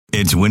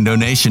It's Window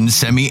Nation's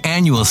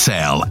semi-annual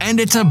sale, and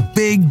it's a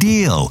big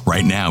deal.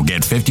 Right now,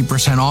 get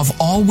 50% off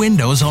all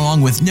windows along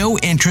with no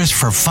interest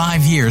for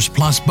 5 years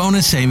plus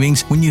bonus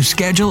savings when you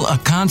schedule a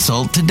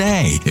consult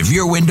today. If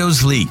your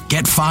windows leak,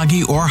 get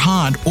foggy or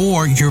hot,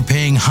 or you're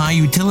paying high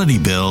utility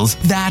bills,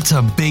 that's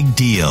a big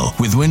deal.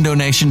 With Window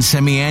Nation's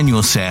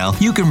semi-annual sale,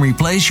 you can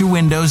replace your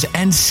windows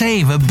and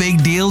save a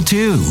big deal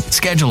too.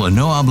 Schedule a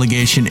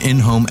no-obligation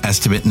in-home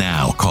estimate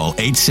now. Call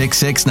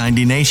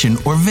 866-90-NATION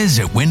or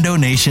visit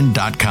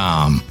windownation.com.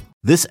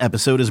 This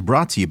episode is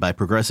brought to you by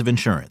Progressive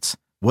Insurance.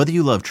 Whether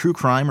you love true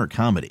crime or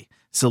comedy,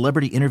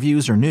 celebrity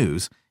interviews or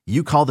news,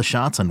 you call the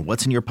shots on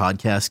what's in your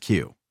podcast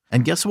queue.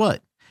 And guess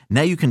what?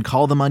 Now you can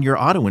call them on your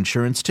auto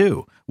insurance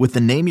too with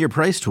the Name Your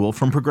Price tool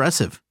from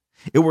Progressive.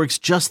 It works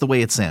just the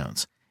way it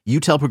sounds.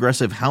 You tell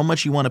Progressive how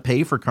much you want to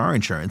pay for car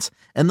insurance,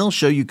 and they'll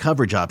show you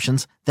coverage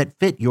options that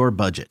fit your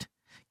budget.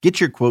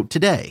 Get your quote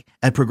today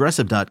at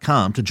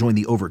Progressive.com to join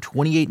the over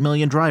 28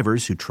 million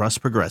drivers who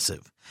trust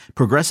Progressive.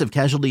 Progressive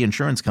Casualty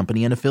Insurance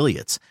Company and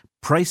Affiliates.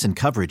 Price and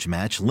coverage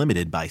match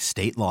limited by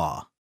state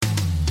law.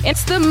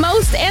 It's the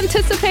most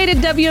anticipated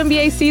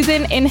WNBA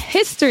season in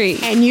history.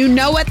 And you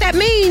know what that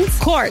means.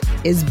 Court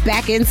is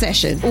back in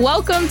session.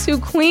 Welcome to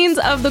Queens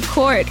of the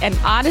Court, an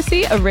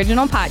Odyssey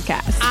original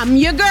podcast. I'm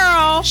your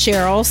girl,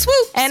 Cheryl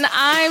Swoops. And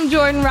I'm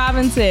Jordan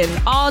Robinson.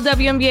 All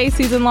WNBA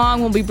season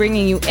long, we'll be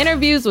bringing you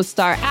interviews with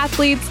star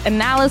athletes,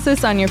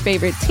 analysis on your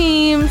favorite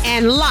teams,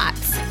 and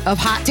lots of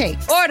hot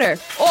takes.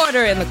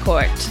 Order in the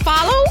court.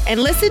 Follow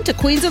and listen to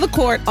Queens of the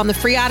Court on the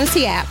free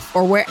Odyssey app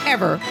or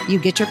wherever you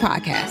get your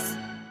podcasts.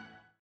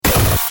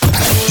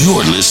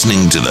 You're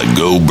listening to the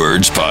Go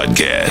Birds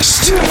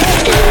podcast.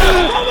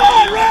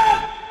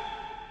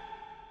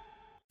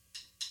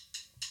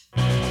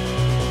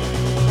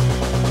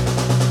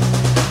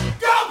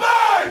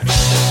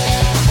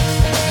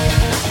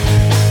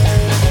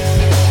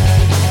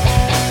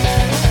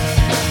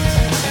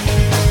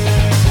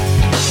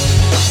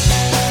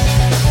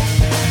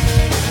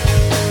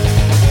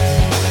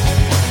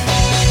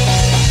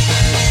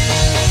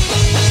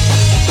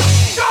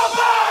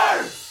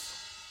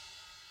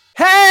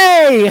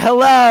 Hey,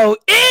 hello.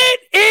 It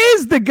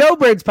is the Go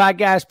Birds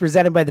podcast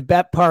presented by the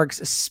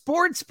betParx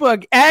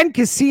Sportsbook and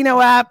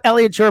Casino app.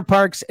 Elliot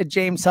Shore-Parks and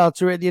James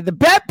Seltzer with you. The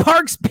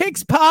betParx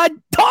Picks Pod,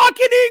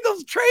 talking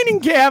Eagles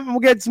training camp. And we'll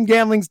get some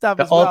gambling stuff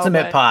the as well.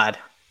 Ultimate pod.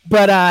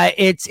 But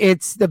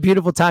it's the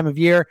beautiful time of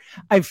year.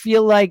 I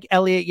feel like,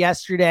 Elliot,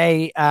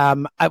 yesterday,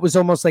 it was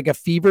almost like a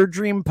fever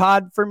dream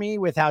pod for me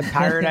with how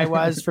tired I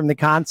was from the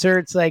concert.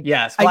 It's like,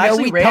 yes, well, I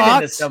actually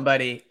ran into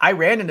somebody. I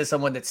ran into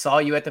someone that saw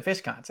you at the Fish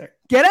concert.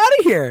 Get out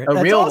of here. A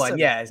That's real awesome. one.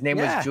 Yeah, his name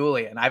was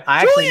Julian.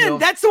 Julian,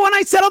 that's the one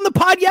I said on the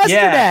pod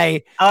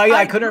yesterday. Yeah. Oh, yeah,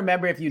 I couldn't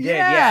remember if you did.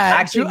 Yeah,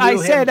 actually, I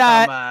said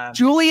from,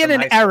 Julian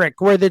and Eric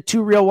were the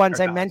two real ones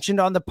I Okay. mentioned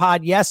on the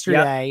pod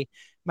yesterday. Yep.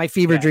 My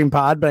fever dream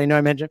pod, but I know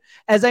I mentioned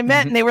as I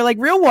met, and they were like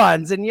real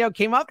ones, and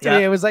came up to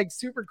me. It was like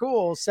super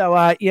cool. So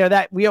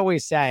that we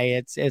always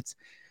say it's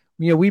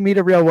we meet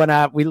a real one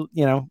up.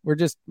 We're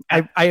just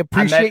I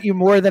appreciate you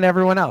more than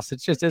everyone else.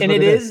 It's just it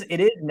is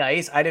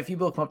nice. I had a few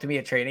people come up to me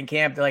at training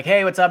camp. They're like,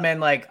 "Hey, what's up, man?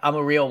 Like, I'm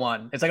a real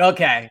one." It's like,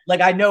 okay, like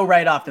I know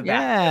right off the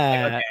bat.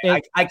 Yeah,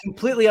 like, okay. I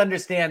completely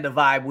understand the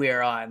vibe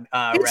we're on.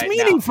 It's right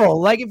meaningful. now.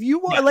 Like if you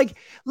want, like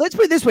let's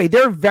put it this way: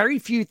 there are very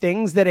few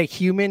ththings that a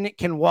human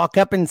can walk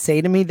up and say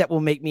to me that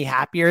will make me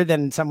happier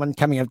than someone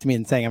coming up to me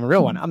and saying I'm a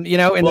real one. In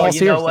all seriousness.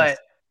 You know what?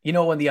 You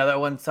know when the other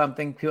one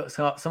someone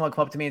come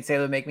up to me and say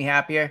that would make me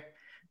happier.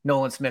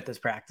 Nolan Smith is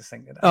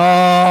practicing today.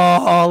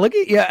 Oh, look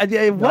at you.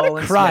 What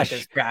Nolan a crush.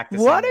 Smith is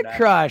practicing What a today.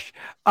 crush.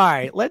 All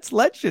right, let's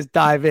just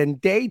dive in.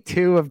 Day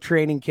 2 of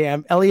training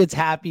camp. Elliot's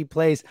happy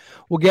place.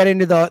 We'll get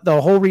into the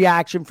whole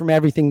reaction from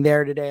everything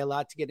there today. A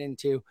lot to get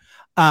into.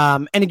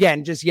 And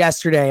again, just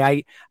yesterday,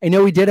 I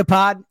know we did a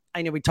pod.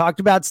 I know we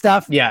talked about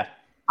stuff. Yeah.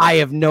 I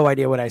have no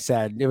idea what I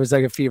said. It was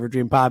like a fever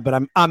dream pod, but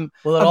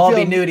Will it all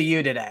be new to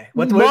you today?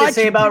 What did they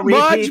say about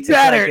repeats?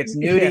 It's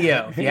new to you.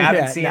 If you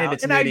haven't seen it,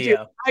 it's new to you.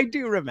 I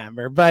do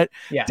remember, but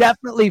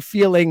definitely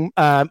feeling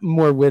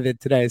more with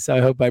it today. So I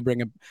hope I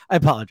I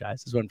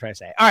apologize is what I'm trying to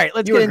say. All right,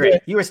 let's get into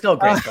it. You were still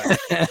great.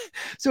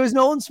 So is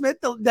Nolan Smith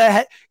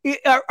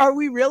are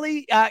we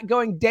really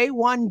going day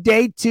 1,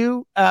 day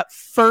 2,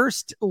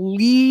 first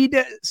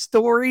lead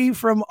story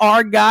from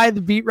our guy,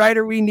 the beat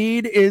writer we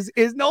need is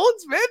Nolan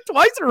Smith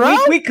twice in a row?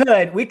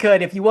 We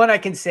could. If you want, I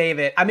can save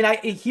it. I mean,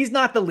 he's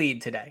not the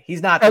lead today.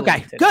 He's not the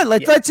lead today. Good.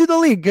 Let's do the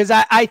lead because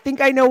I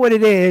think I know what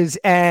it is,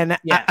 and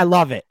I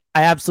love it.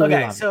 I absolutely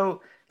love it.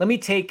 So let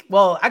me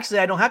actually,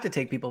 I don't have to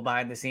take people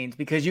behind the scenes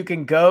because you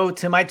can go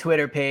to my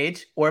Twitter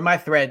page or my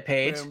Thread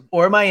page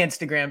or my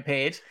Instagram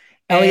page.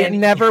 Elliot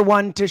never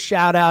one to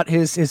shout out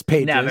his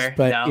pages, never.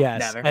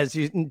 As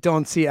you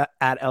don't see at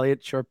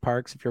Elliot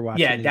Shore-Parks if you're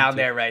watching. Yeah, down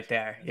there, right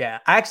there. Yeah,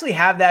 I actually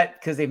have that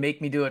because they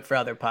make me do it for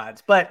other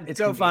pods, but it's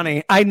so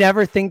funny. I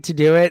never think to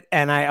do it,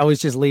 and I always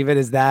just leave it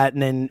as that.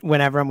 And then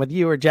whenever I'm with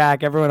you or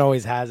Jack, everyone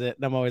always has it,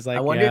 and I'm always like,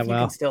 I wonder if you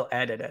can still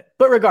edit it.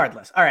 But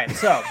regardless, all right.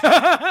 So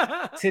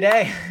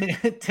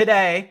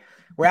today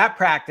we're at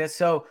practice.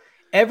 So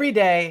every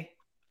day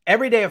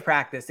every day of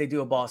practice, they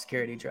do a ball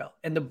security drill.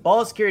 And the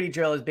ball security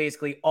drill is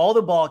basically all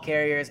the ball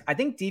carriers. I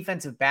think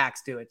defensive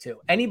backs do it too.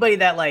 Anybody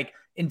that like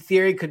in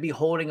theory could be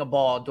holding a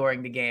ball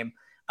during the game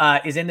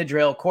is in the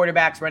drill.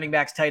 Quarterbacks, running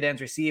backs, tight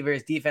ends,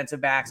 receivers,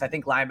 defensive backs. I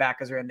think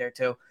linebackers are in there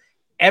too.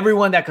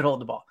 Everyone that could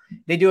hold the ball.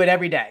 They do it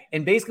every day.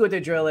 And basically what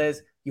the drill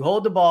is, you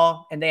hold the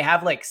ball and they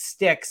have like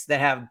sticks that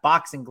have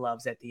boxing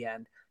gloves at the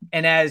end.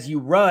 And as you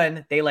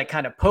run, they like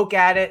kind of poke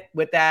at it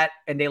with that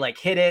and they like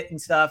hit it and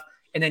stuff.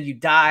 And then you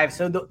dive.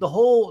 So the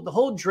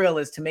whole drill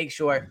is to make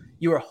sure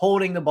you are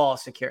holding the ball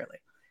securely.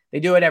 They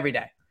do it every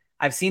day.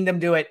 I've seen them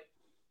do it,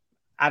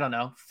 I don't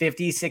know,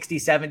 50, 60,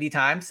 70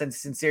 times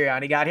since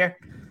Sirianni got here.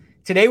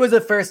 Today was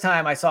the first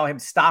time I saw him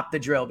stop the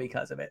drill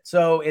because of it.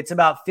 So it's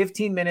about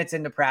 15 minutes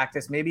into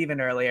practice, maybe even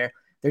earlier.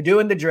 They're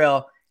doing the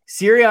drill.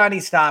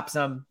 Sirianni stops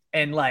them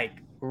and like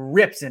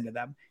rips into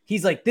them.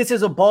 He's like, this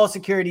is a ball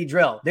security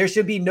drill. There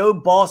should be no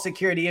ball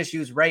security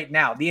issues right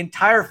now. The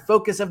entire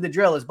focus of the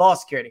drill is ball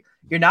security.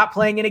 You're not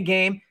playing in a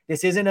game.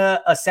 This isn't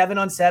a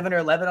 7-on-7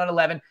 or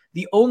 11-on-11.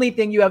 The only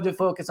thing you have to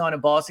focus on in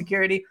ball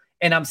security,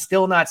 and I'm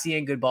still not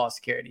seeing good ball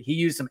security. He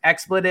used some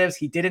expletives.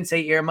 He didn't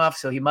say earmuff,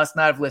 so he must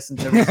not have listened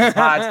to recent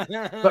pods.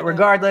 But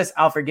regardless,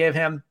 I'll forgive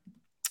him.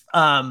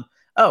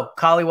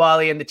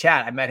 Kaliwali in the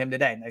chat. I met him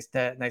today. Nice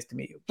to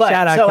meet you. But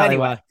shout out so Kaliwali.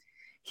 Anyway,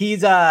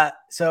 he's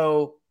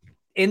so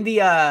in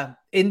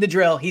the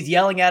drill, he's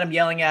yelling at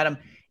him.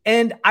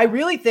 And I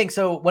really think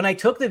so. When I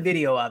took the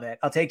video of it,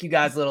 I'll take you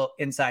guys a little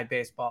inside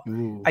baseball.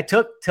 Ooh. I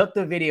took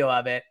the video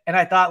of it and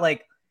I thought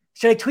like,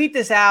 should I tweet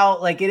this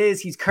out? Like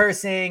he's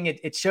cursing.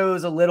 It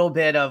shows a little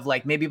bit of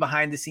like maybe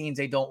behind the scenes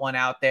they don't want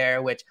out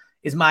there, which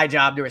is my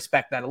job to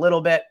respect that a little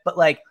bit. But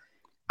like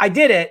I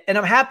did it and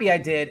I'm happy I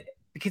did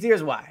because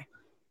here's why.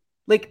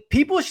 Like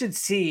people should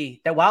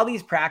see that while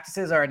these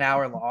practices are an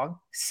hour long,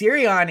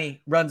 Sirianni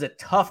runs a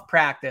tough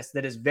practice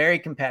that is very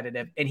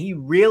competitive and he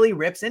really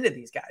rips into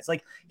these guys.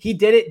 Like he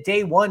did it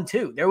day one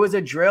too. There was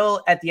a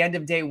drill at the end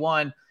of day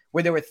one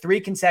where there were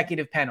 3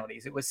 consecutive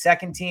penalties. It was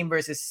second team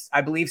versus,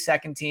 I believe,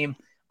 second team,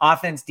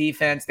 offense,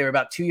 defense. They were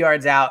about 2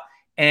 yards out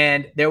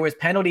and there was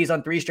penalties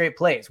on 3 straight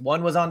plays.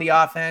 One was on the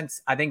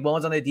offense. I think one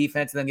was on the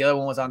defense and then the other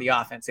one was on the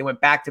offense. They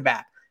went back to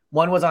back.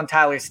 One was on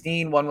Tyler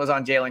Steen. One was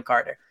on Jalen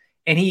Carter.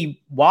 And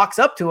he walks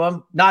up to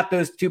him, not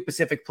those 2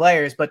 Pacific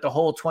players, but the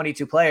whole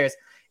 22 players,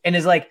 and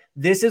is like,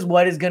 this is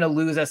what is going to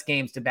lose us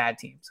games to bad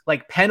teams.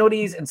 Like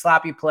penalties and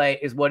sloppy play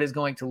is what is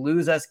going to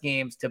lose us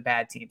games to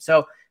bad teams.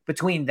 So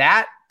between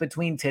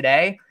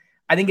today,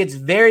 I think it's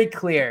very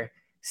clear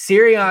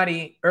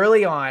Sirianni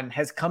early on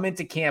has come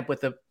into camp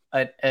with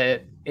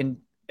a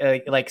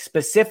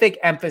specific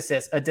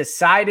emphasis, a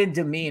decided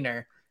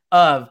demeanor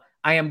of,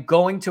 I am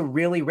going to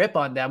really rip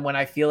on them when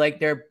I feel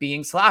like they're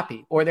being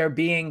sloppy or they're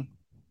being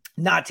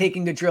not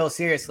taking the drill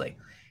seriously.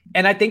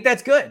 And I think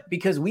that's good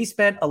because we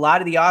spent a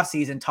lot of the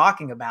offseason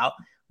talking about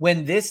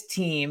when this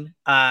team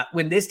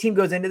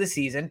goes into the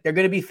season, they're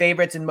going to be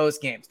favorites in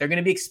most games. They're going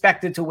to be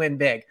expected to win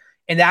big.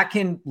 And that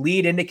can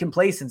lead into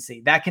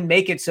complacency. That can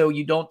make it so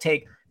you don't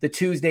take the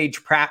Tuesday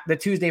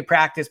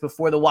practice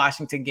before the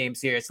Washington game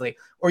seriously,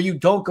 or you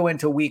don't go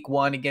into week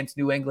 1 against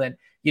New England,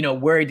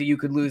 worried that you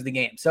could lose the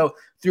game. So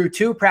through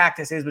 2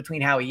 practices,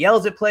 between how he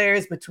yells at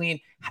players,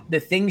 between the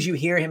things you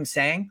hear him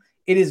saying,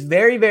 it is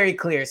very, very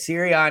clear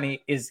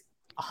Sirianni is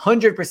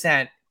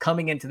 100%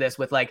 coming into this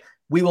with like,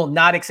 we will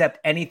not accept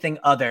anything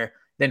other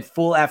than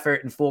full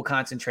effort and full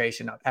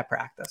concentration at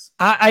practice.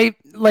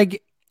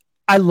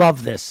 I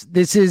love this.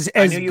 This is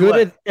as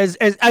good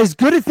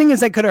a thing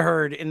as I could have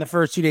heard in the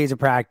first 2 days of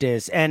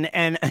practice. And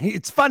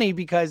it's funny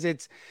because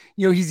it's,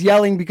 he's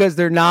yelling because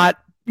they're not,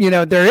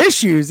 their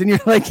issues. And you're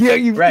like,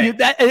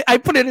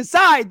 I put it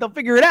aside. They'll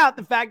figure it out.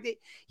 The fact that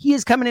he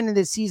is coming into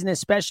this season,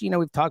 especially,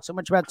 we've talked so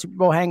much about Super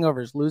Bowl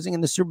hangovers, losing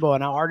in the Super Bowl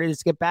and how hard it is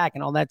to get back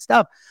and all that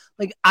stuff.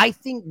 Like, I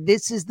think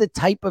this is the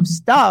type of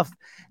stuff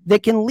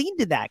that can lead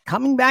to that.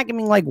 Coming back and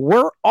being like,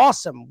 we're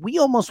awesome. We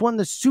almost won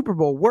the Super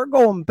Bowl. We're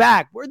going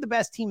back. We're the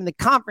best team in the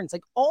conference.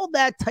 Like, all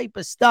that type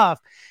of stuff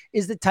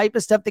is the type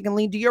of stuff that can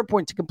lead to your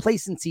point, to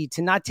complacency,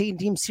 to not taking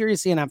teams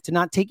seriously enough, to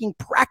not taking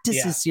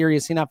practices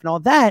seriously enough and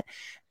all that.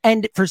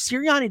 And for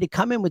Sirianni to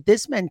come in with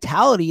this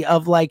mentality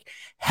of like,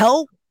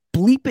 hell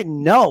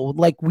bleeping no,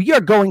 like we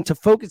are going to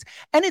focus.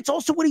 And it's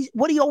also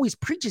what he always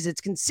preaches. It's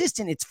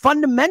consistent. It's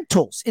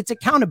fundamentals. It's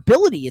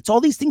accountability. It's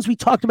all these things we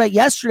talked about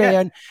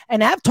yesterday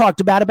and have talked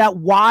about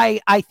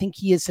why I think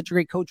he is such a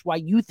great coach, why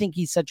you think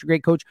he's such a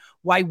great coach,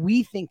 why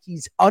we think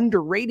he's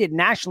underrated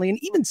nationally and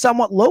even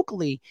somewhat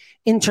locally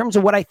in terms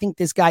of what I think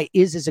this guy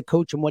is as a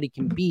coach and what he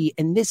can be.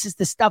 And this is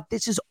the stuff,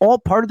 this is all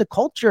part of the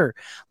culture.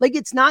 Like,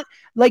 it's not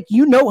like,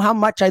 how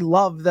much I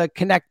love the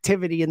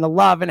connectivity and the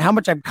love and how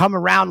much I've come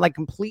around like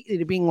completely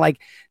to being like,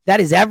 that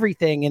is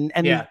everything. And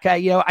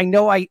I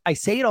know I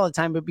say it all the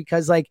time, but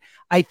because like,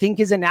 I think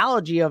his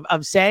analogy of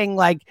saying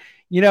like,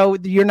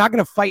 you're not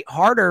going to fight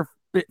harder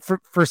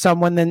for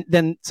someone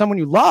than someone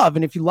you love.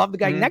 And if you love the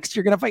guy next,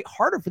 you're going to fight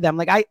harder for them.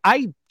 Like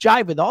I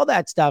jive with all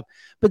that stuff,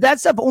 but that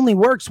stuff only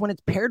works when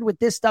it's paired with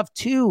this stuff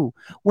too.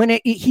 When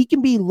he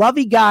can be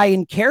lovey guy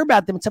and care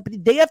about them and stuff,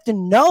 but they have to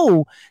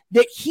know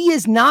that he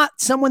is not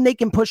someone they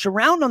can push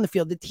around on the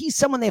field, that he's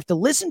someone they have to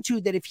listen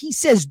to, that if he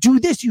says, do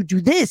this, you do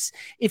this.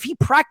 If he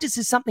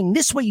practices something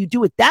this way, you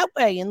do it that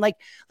way. And like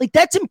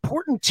that's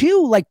important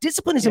too. Like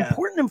discipline is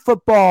important in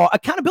football.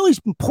 Accountability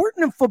is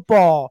important in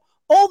football.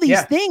 All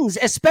these things,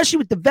 especially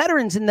with the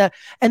veterans and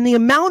the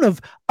amount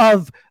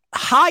of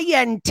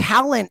high-end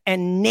talent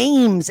and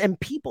names and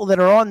people that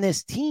are on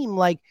this team.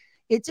 Like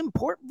it's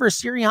important for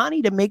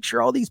Sirianni to make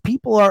sure all these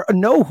people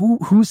know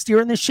who's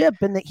steering the ship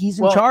and that he's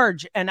in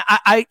charge. And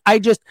I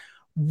just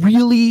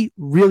really,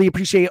 really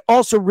appreciate it.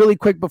 Also, really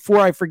quick before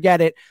I forget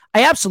it,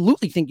 I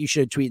absolutely think you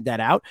should have tweeted that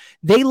out.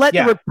 They let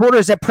the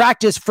reporters at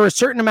practice for a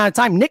certain amount of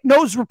time. Nick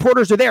knows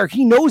reporters are there.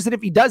 He knows that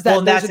if he does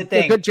that, that's the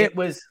thing.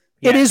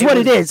 It is what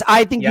it is.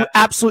 I think you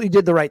absolutely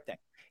did the right thing.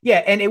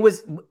 Yeah. And it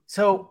was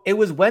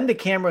when the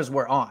cameras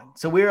were on.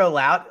 So we were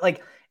allowed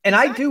and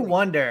I do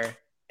wonder,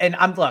 and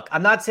I'm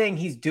not saying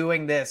he's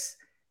doing this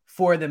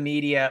for the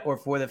media or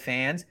for the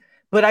fans,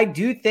 but I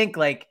do think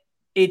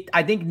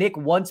I think Nick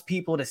wants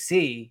people to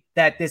see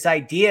that this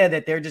idea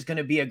that they're just going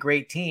to be a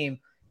great team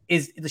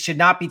should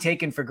not be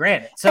taken for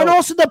granted. So, and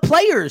also the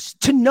players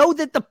to know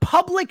that the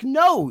public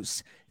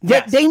knows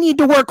that they need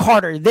to work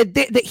harder,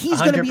 that he's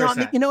going to be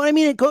on, you know what I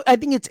mean? I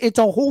think it's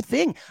a whole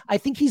thing. I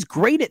think he's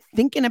great at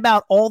thinking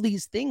about all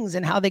these things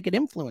and how they could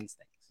influence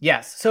things.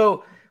 Yes.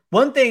 So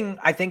one thing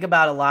I think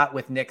about a lot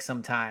with Nick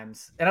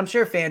sometimes, and I'm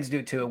sure fans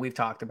do too, and we've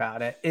talked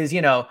about it, is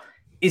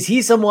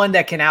he someone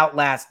that can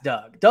outlast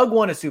Doug? Doug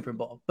won a Super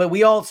Bowl, but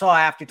we all saw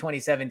after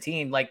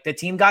 2017, the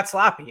team got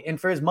sloppy. And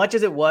for as much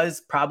as it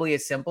was probably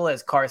as simple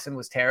as Carson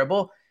was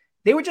terrible,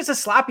 they were just a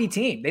sloppy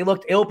team. They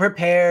looked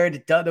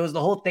ill-prepared. There was the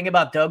whole thing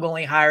about Doug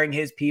only hiring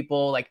his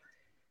people.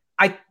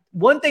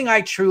 One thing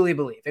I truly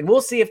believe, and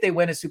we'll see if they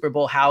win a Super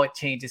Bowl, how it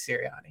changes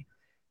Sirianni.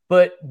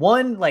 But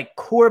one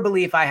core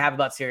belief I have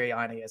about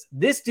Sirianni is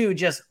this dude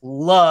just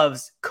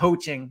loves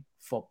coaching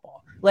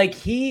football.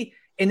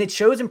 And it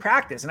shows in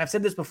practice. And I've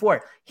said this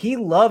before, he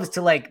loves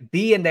to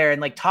be in there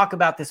and talk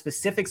about the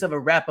specifics of a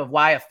rep of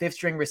why a fifth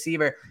string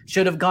receiver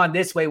should have gone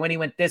this way when he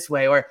went this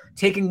way, or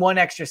taking one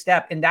extra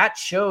step. And that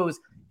shows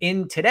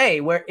in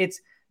today where it's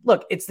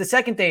the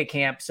second day of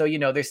camp. So,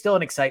 there's still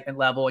an excitement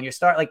level and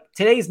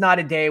today's not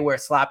a day where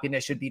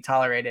sloppiness should be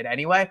tolerated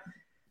anyway.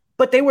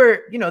 But they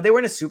were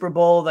in a Super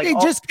Bowl. They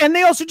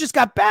also just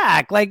got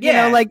back.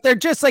 They're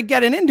just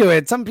getting into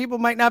it. Some people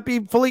might not be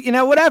fully,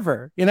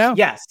 whatever,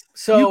 Yes.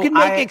 So you can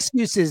make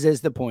excuses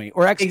is the point,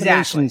 or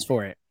explanations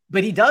for it.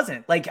 But he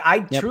doesn't. I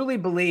truly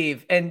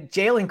believe, and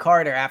Jalen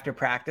Carter after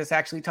practice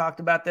actually talked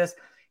about this.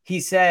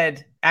 He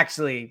said,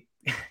 actually,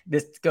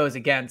 this goes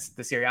against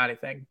the Sirianni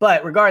thing.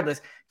 But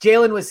regardless,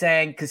 Jalen was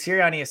saying, because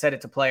Sirianni has said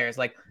it to players,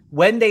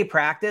 when they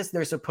practice,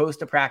 they're supposed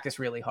to practice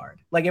really hard.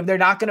 If they're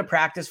not going to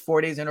practice 4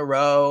 days in a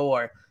row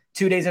or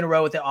 2 days in a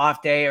row with an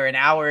off day or an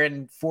hour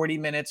and 40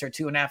 minutes or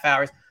 2.5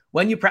 hours,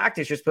 when you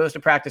practice, you're supposed to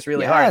practice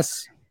really hard.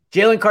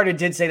 Jalen Carter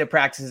did say the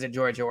practices at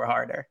Georgia were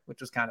harder, which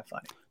was kind of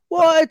funny.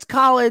 Well, it's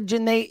college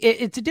and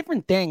it's a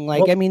different thing.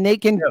 They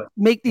can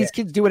make these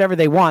kids do whatever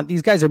they want.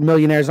 These guys are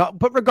millionaires,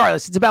 but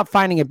regardless, it's about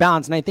finding a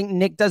balance. And I think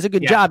Nick does a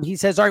good job. He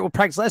says, all right, we'll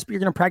practice less, but you're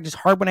going to practice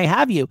hard when I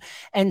have you.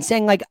 And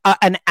saying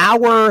an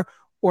hour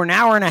or an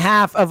hour and a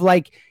half of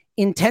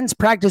intense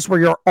practice where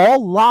you're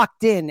all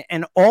locked in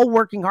and all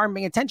working hard and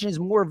paying attention is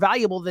more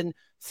valuable than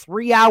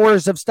 3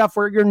 hours of stuff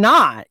where you're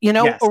not,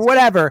 or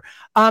whatever.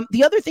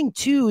 The other thing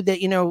too,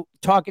 that,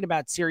 talking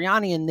about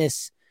Sirianni and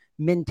this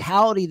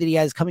mentality that he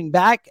has coming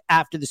back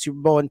after the Super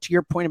Bowl, and to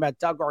your point about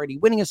Doug already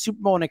winning a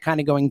Super Bowl and it kind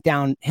of going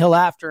downhill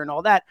after and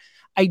all that,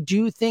 I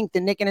do think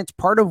that Nick, and it's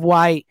part of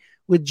why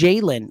with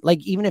Jalen,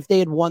 even if they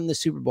had won the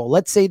Super Bowl,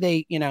 let's say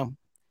they,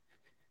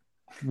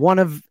 one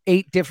of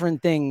 8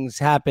 different things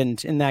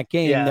happened in that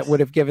game that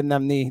would have given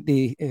them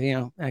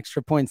the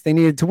extra points they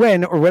needed to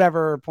win or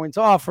whatever, points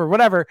off or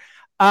whatever.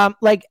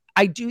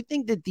 I do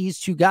think that these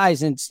two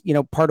guys, and it's,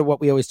 part of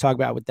what we always talk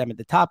about with them at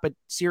the top, but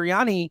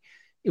Sirianni,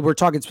 we're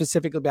talking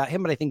specifically about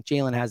him, but I think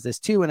Jalen has this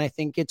too. And I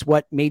think it's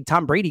what made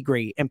Tom Brady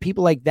great and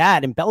people like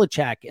that and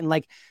Belichick and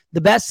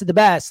the best of the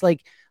best.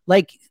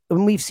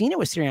 When we've seen it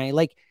with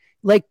Sirianni,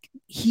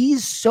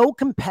 he's so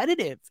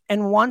competitive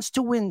and wants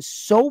to win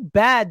so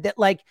bad that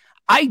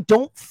I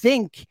don't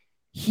think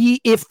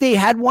if they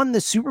had won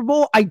the Super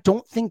Bowl, I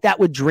don't think that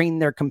would drain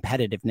their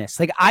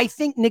competitiveness. I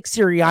think Nick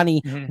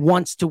Sirianni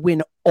wants to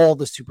win all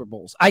the Super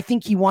Bowls. I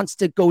think he wants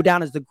to go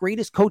down as the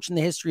greatest coach in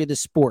the history of the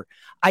sport.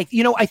 I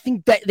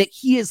think that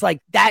he is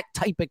that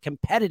type of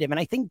competitive. And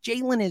I think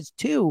Jalen is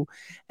too.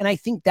 And I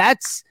think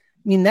that's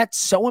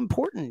so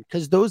important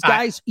because those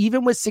guys,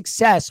 even with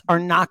success, are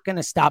not going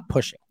to stop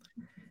pushing.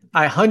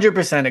 I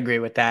 100% agree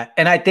with that.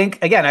 And I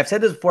think, again, I've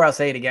said this before, I'll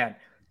say it again.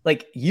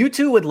 You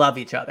two would love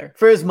each other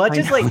for as much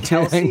as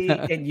Kelsey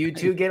and you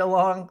two get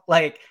along.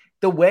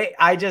 The way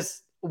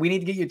we need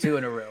to get you two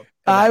in a room.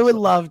 I would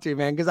love to,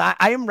 man, because I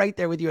am right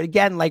there with you. And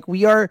again, like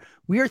we are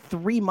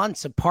 3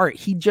 months apart.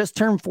 He just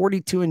turned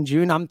 42 in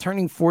June. I'm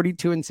turning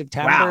 42 in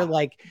September. Wow.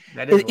 Like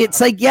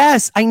It's like,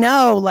 yes, I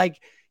know. Like,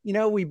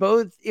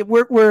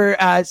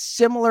 we're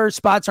similar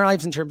spots in our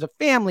lives in terms of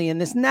family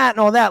and this and that and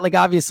all that. Like,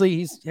 obviously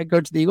he's head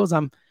coach of the Eagles.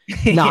 I'm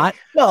not.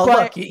 Well,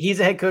 look, he's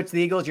a head coach of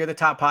the Eagles. You're the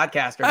top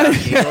podcaster about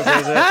the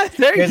Eagles.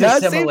 There's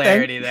a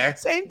similarity there.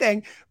 Same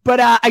thing. But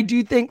I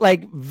do think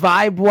like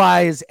vibe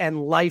wise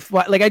and life,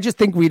 like I just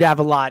think we'd have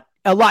a lot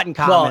in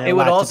common. Well, it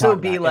would also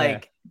be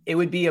like, it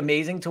would be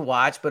amazing to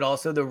watch, but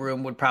also the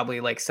room would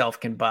probably like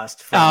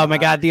self-combust. Oh my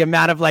God. The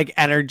amount of like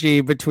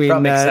energy between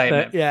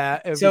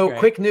excitement. So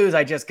quick news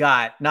I just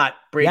got, not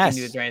breaking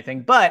news or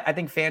anything, but I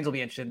think fans will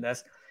be interested in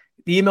this.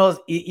 The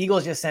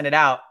Eagles just sent it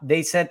out.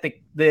 They sent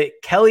the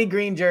Kelly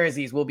green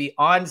jerseys will be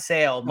on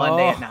sale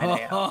Monday at 9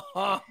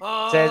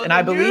 a.m. Says, and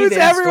I believe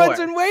everyone's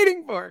been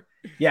waiting for.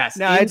 Yes,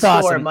 no, in it's store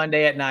awesome.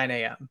 Monday at 9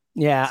 a.m.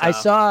 Yeah, so. I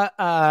saw.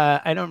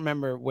 I don't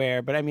remember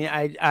where, but I mean,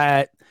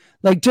 I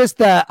like just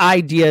the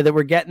idea that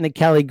we're getting the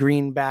Kelly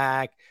green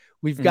back.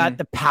 We've got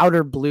the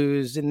powder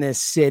blues in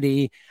this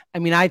city. I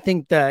mean, I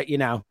think that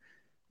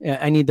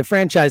I need the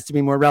franchise to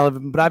be more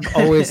relevant, but I've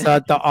always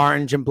thought the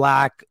orange and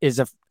black is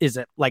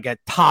like a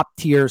top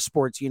tier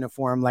sports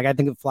uniform. Like I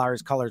think the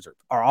Flyers colors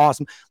are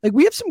awesome. Like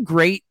we have some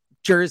great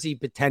jersey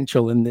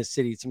potential in this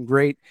city, some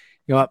great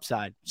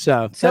upside.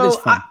 So that is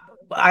fun.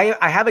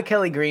 I have a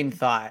Kelly green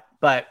thought,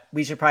 but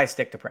we should probably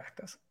stick to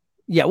practice.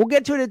 Yeah, we'll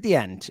get to it at the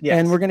end,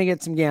 and we're gonna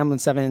get some gambling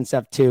stuff and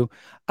stuff too.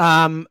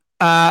 All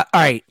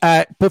right.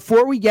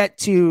 Before we get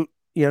to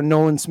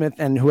Nolan Smith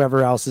and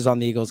whoever else is on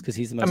the Eagles, because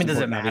he's the most. Does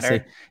it matter?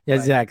 Obviously.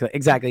 Yeah,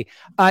 exactly.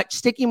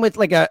 Sticking with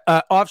like a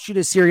offshoot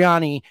of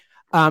Sirianni,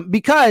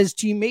 because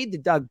you made the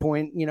Doug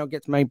point,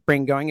 gets my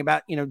brain going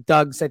about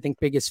Doug's I think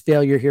biggest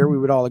failure here. We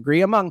would all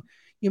agree among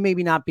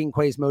maybe not being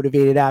quite as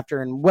motivated after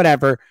and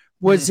whatever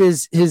was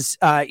his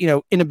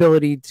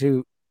inability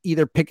to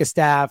either pick a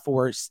staff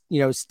or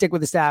stick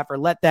with the staff or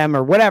let them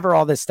or whatever.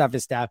 All this stuff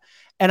is staff,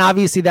 and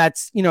obviously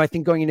that's I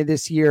think going into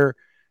this year.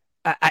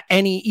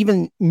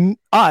 Even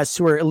us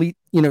who are elite,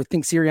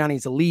 think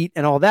Sirianni's elite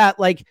and all that,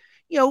 like,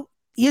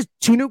 he has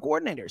 2 new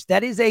coordinators.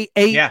 That is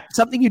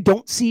something you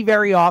don't see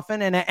very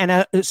often.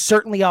 And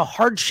certainly a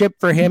hardship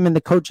for him and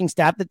the coaching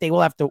staff that they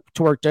will have to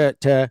work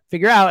to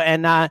figure out.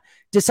 And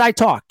Desai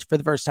talked for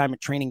the first time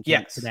at training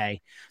camp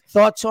today.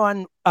 Thoughts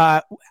on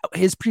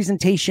his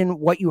presentation,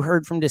 what you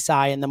heard from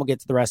Desai, and then we'll get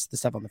to the rest of the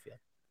stuff on the field.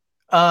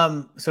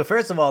 So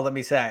first of all, let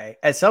me say,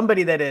 as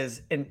somebody that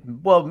is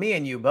me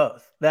and you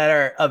both that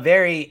are a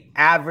very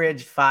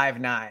average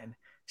 5'9",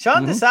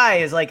 Sean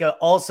Desai is like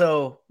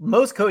also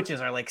most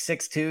coaches are like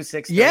 6'2",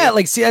 6'3". Yeah,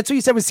 like see, that's what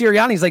you said with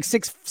Sirianni. He's like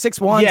 6'1",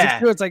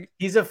 6'2". It's like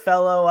he's a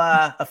fellow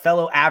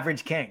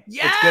average king.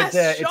 Yes,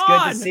 it's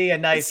good to see a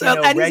nice and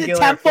regular he's a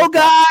Temple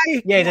guy.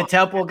 Yeah, he's a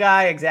Temple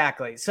guy,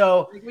 exactly.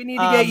 So we need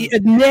to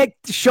get Nick,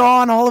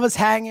 Sean, all of us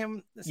hang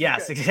him.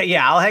 Yes,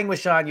 yeah, I'll hang with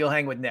Sean. You'll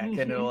hang with Nick,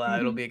 and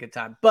it'll be a good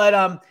time.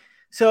 But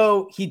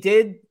so he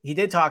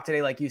did talk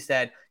today, like you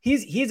said.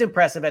 He's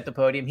impressive at the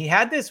podium. He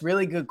had this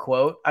really good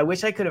quote. I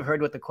wish I could have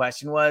heard what the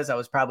question was. I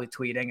was probably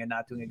tweeting and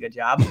not doing a good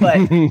job.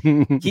 But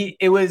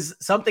it was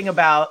something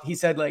about, he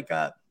said like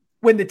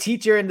when the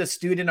teacher and the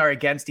student are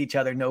against each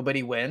other,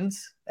 nobody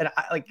wins. And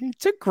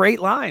it's a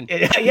great line.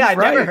 I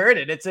never heard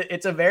it.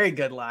 It's a very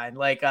good line.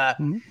 Like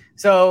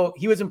so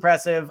he was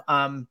impressive.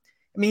 I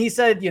mean, he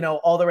said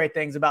all the right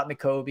things about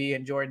Nakobe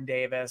and Jordan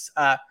Davis.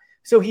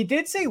 So he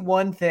did say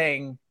one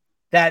thing.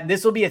 That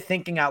this will be a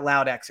thinking out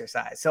loud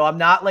exercise. So I'm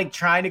not like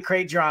trying to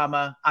create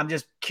drama. I'm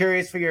just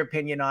curious for your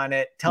opinion on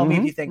it. Tell me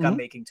if you think I'm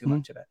making too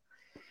much of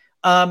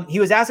it. He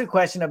was asked a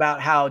question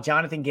about how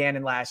Jonathan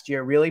Gannon last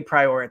year really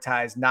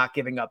prioritized not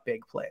giving up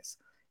big plays.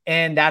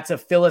 And that's a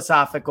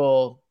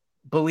philosophical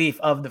belief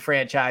of the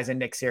franchise and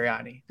Nick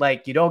Sirianni.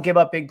 Like you don't give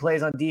up big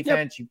plays on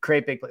defense, you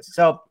create big plays.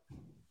 So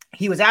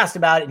he was asked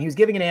about it and he was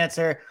giving an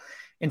answer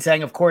and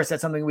saying, of course,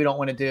 that's something we don't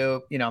want to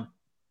do,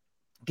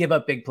 give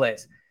up big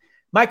plays.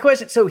 My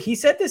question, so he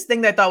said this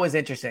thing that I thought was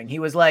interesting. He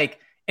was like,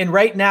 and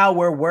right now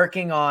we're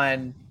working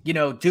on,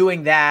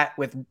 doing that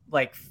with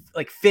like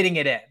fitting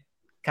it in,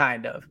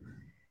 kind of.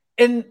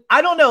 And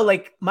I don't know,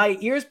 like my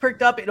ears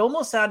perked up. It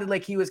almost sounded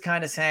like he was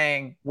kind of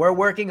saying, we're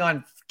working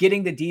on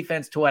getting the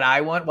defense to what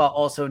I want while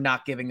also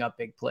not giving up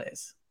big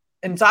plays.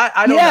 And so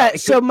I don't know.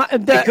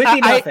 It could be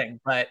nothing,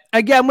 but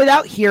again,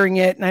 without hearing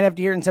it, and I'd have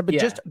to hear it and stuff, but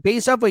just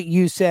based off what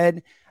you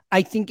said,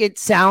 I think it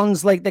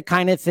sounds like the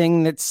kind of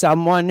thing that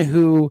someone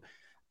who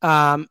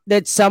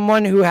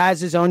has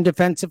his own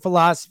defensive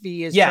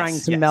philosophy is trying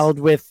to meld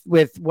with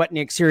what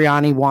Nick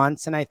Sirianni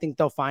wants. And I think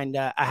they'll find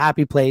a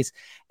happy place.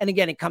 And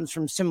again, it comes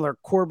from similar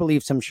core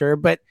beliefs, I'm sure.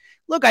 But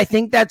look, I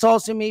think that's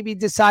also maybe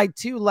decide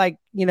too, like,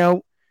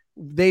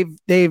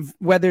 they've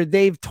whether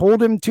they've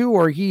told him to,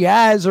 or he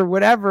has, or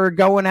whatever,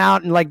 going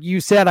out. And like you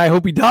said, I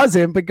hope he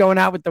doesn't, but going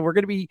out with we're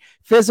going to be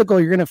physical.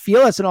 You're going to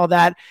feel us and all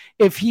that.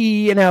 If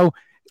he,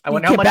 I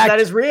wonder how much of that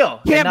is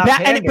real.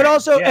 But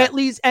also at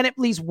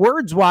least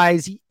words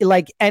wise,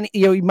 like, and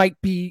he might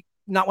be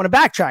not want to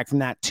backtrack from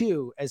that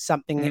too, as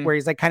something where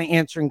he's like kind of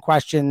answering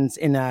questions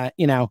in a,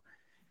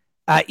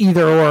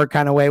 either or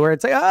kind of way where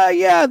it's like, oh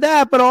yeah,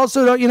 that, but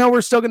also,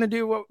 we're still going to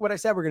do what I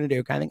said we're going to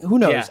do kind of thing. Who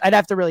knows? Yeah. I'd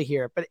have to really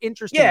hear it, but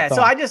interesting. Yeah.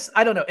 Thought. So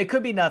I don't know. It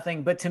could be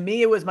nothing, but to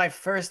me, it was my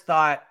first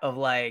thought of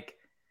like,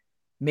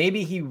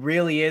 maybe he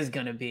really is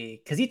going to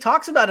be, because he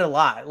talks about it a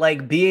lot,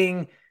 like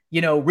being,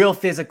 real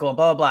physical and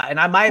blah, blah, blah.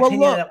 And my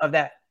opinion of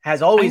that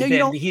has always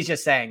been he's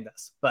just saying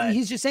this, but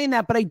he's just saying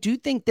that. But I do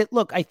think that,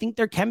 I think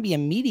there can be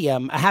a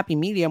happy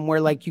medium where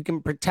like you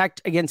can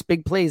protect against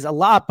big plays a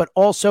lot, but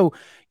also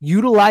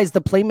utilize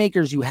the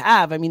playmakers you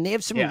have. I mean, they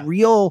have some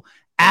real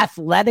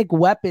athletic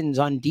weapons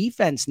on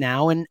defense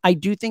now. And I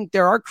do think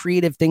there are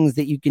creative things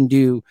that you can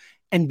do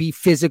and be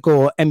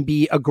physical and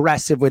be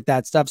aggressive with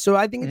that stuff. So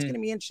I think it's going to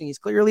be interesting. He's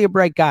clearly a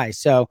bright guy.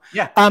 So,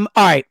 all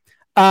right.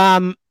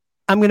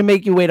 I'm going to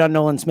make you wait on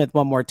Nolan Smith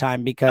one more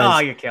time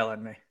because you're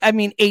killing me. I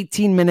mean,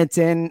 18 minutes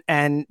in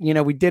and,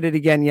 we did it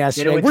again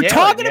yesterday. We're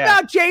talking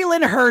about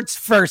Jalen Hurts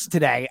first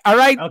today. All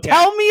right. Okay.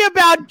 Tell me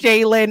about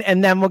Jalen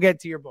and then we'll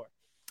get to your board.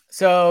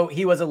 So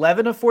he was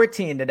 11 of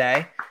 14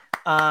 today.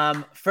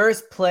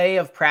 First play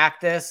of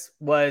practice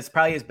was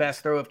probably his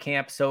best throw of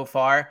camp so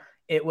far.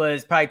 It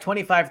was probably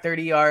 25,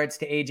 30 yards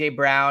to AJ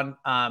Brown,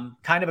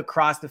 kind of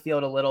across the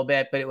field a little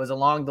bit, but it was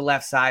along the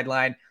left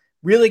sideline.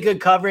 Really good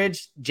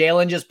coverage.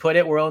 Jalen just put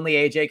it where only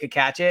AJ could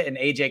catch it, and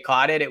AJ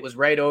caught it. It was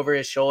right over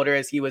his shoulder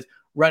as he was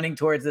running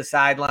towards the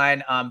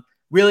sideline.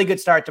 Really good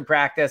start to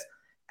practice.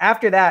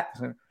 After that,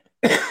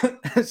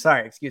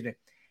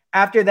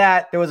 After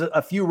that, there was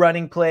a few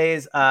running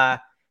plays.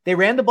 They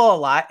ran the ball a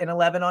lot in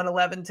 11 on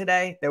 11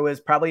 today. There was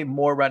probably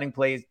more running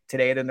plays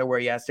today than there were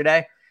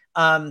yesterday.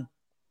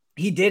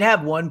 He did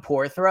have one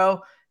poor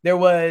throw. There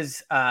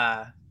was,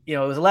 it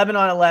was 11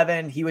 on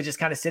 11. He was just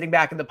kind of sitting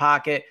back in the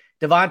pocket.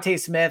 Devontae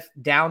Smith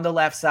down the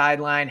left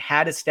sideline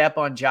had a step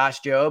on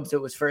Josh Jobs.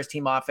 It was first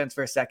team offense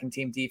for second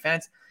team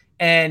defense.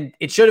 And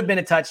it should have been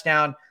a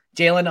touchdown.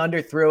 Jalen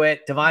underthrew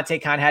it.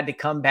 Devontae kind of had to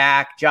come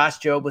back. Josh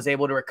Jobe was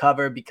able to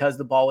recover because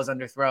the ball was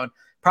underthrown.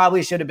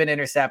 Probably should have been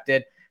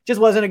intercepted.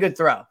 Just wasn't a good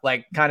throw,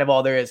 like kind of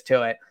all there is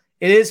to it.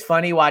 It is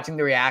funny watching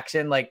the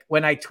reaction. Like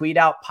when I tweet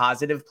out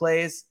positive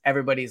plays,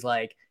 everybody's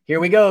like, here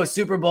we go,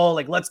 Super Bowl,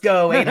 like, let's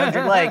go,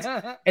 800 likes.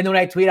 And then when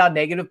I tweet out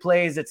negative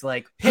plays, it's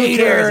like, who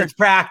cares? It's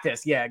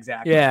practice. Yeah,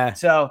 exactly. Yeah.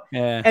 So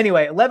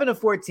anyway, 11 of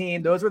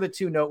 14, those were the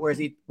two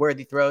noteworthy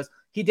throws.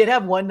 He did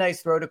have one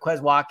nice throw to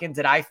Quez Watkins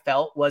that I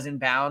felt was in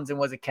bounds and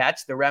was a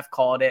catch. The ref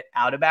called it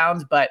out of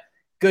bounds, but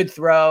good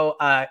throw.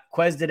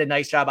 Quez did a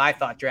nice job, I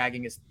thought,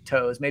 dragging his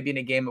toes. Maybe in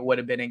a game it would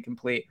have been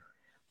incomplete.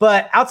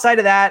 But outside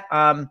of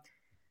that,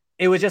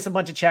 it was just a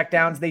bunch of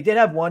checkdowns. They did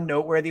have one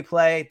noteworthy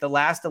play. The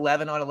last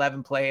 11 on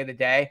 11 play of the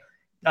day,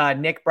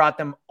 Nick brought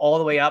them all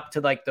the way up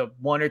to like the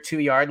 1 or 2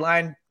 yard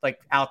line, like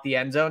out the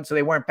end zone. So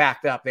they weren't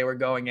backed up. They were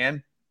going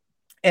in.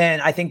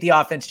 And I think the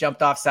offense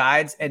jumped off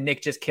sides and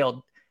Nick just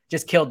killed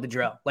the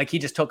drill. Like he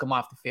just took him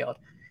off the field.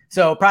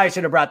 So probably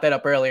should have brought that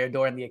up earlier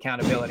during the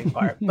accountability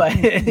part. But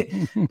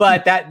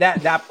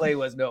that play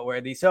was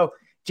noteworthy. So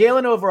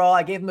Jalen overall,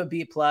 I gave him a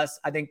B+.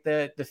 I think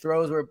the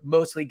throws were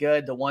mostly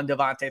good. The one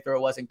Devontae throw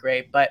wasn't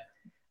great, but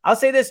I'll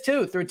say this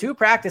too, through 2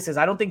 practices,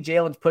 I don't think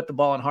Jalen's put the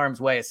ball in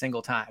harm's way a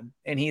single time,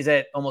 and he's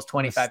at almost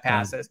 25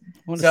 passes.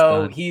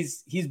 So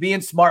he's being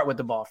smart with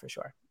the ball for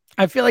sure.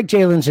 I feel like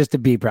Jalen's just a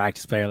B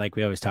practice player, like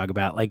we always talk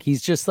about. Like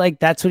he's just like,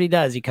 that's what he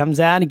does. He comes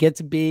out, he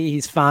gets a B,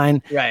 he's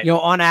fine. Right.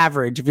 On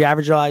average, if you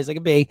average all, he's like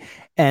a B,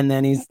 and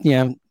then he's,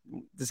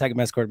 the second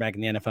best quarterback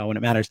in the NFL when it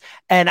matters.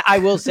 And I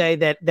will say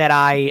that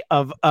I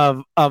of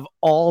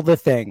all the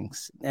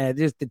things,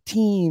 just the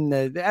team,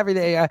 the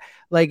everything,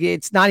 like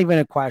it's not even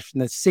a question.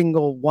 The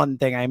single one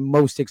thing I'm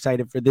most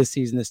excited for this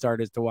season to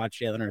start is to watch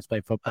Jalen Hurts play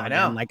football. I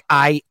know. And like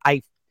I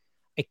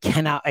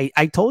cannot.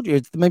 I told you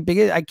it's my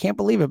biggest. I can't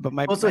believe it. But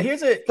here's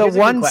the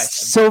one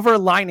silver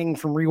lining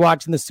from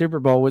rewatching the Super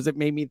Bowl was it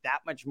made me that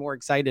much more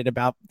excited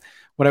about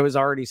what I was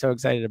already so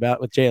excited about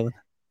with Jalen.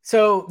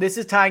 So this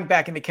is tying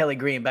back into Kelly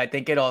Green, but I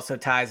think it also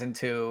ties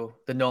into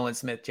the Nolan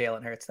Smith,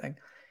 Jalen Hurts thing.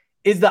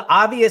 Is the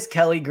obvious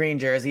Kelly Green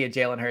jersey a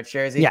Jalen Hurts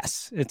jersey?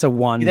 Yes, it's a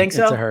 1. You think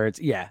so? It's a Hurts.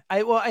 Yeah.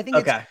 I think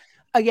okay.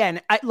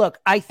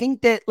 I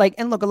think that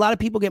a lot of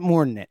people get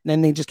more than it, and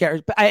then they just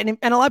get, and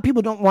a lot of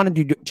people don't want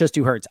to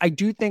do Hurts. I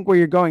do think where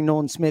you're going,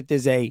 Nolan Smith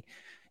is a,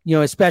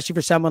 especially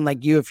for someone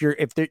like you, if you're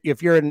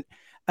an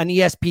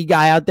ESP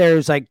guy out there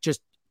who's like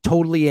just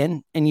totally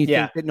in, and you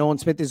think that Nolan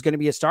Smith is going to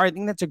be a star, I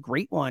think that's a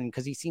great one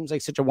because he seems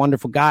like such a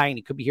wonderful guy and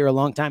he could be here a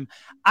long time.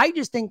 I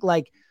just think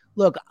look,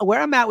 where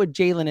I'm at with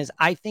Jalen is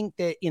I think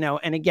that,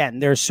 and again,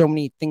 there's so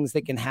many things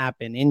that can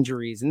happen,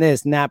 injuries and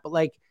this and that,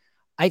 but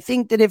I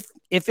think that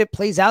if it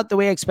plays out the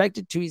way I expect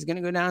it to, he's going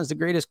to go down as the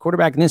greatest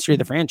quarterback in the history of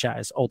the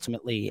franchise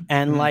ultimately.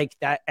 And like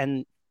that,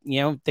 and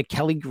the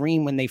Kelly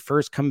Green, when they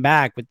first come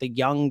back with the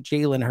young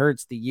Jalen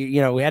Hurts, we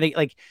had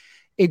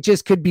it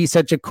just could be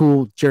such a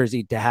cool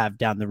jersey to have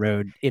down the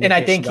road. And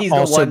I think he's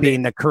also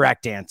being the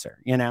correct answer,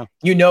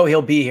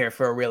 he'll be here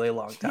for a really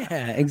long time.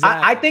 Yeah,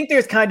 exactly. I think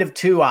there's kind of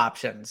two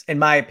options, in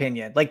my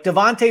opinion. Like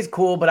Devontae's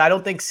cool, but I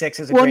don't think 6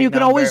 is a great you can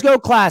number. Always go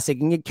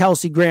classic and get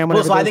Kelsey Graham.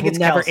 So I think it's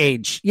never Kelsey.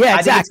 age. Yeah,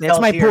 exactly. That's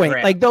my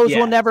point. Like those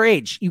will never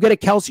age. You get a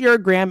Kelsey or a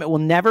Graham, it will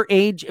never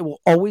age. It will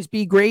always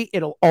be great.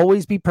 It'll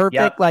always be perfect.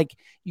 Yep. Like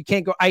you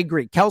can't go. I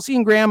agree. Kelsey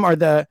and Graham are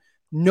they're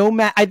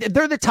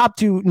the top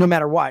two no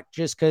matter what,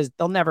 just because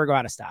they'll never go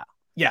out of style.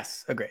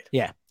 Yes, agreed.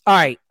 Yeah. All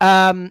right.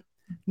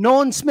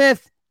 Nolan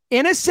Smith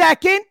in a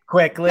second.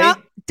 Quickly.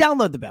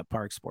 Download the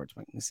betParx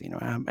Sportsbook Casino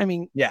app.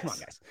 Yes. Come on,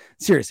 guys.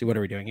 Seriously, what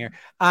are we doing here?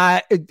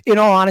 In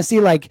all honesty,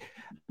 like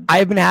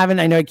I've been having,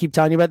 I know I keep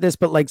telling you about this,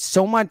 but like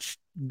so much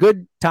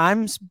good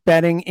times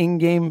betting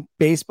in-game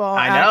baseball.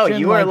 I know action,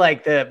 you are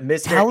like the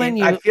Mr. Telling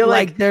you, I feel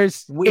like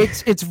there's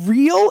it's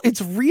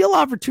real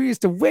opportunities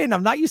to win.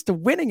 I'm not used to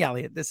winning,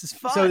 Elliot. This is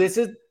fun. So this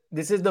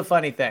is the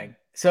funny thing.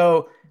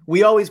 So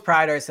we always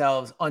pride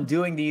ourselves on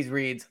doing these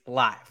reads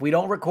live. We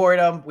don't record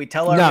them. We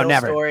tell our real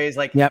stories.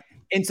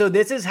 And so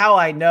this is how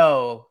I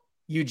know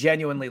you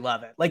genuinely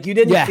love it. Like you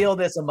didn't feel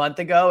this a month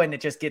ago and it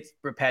just gets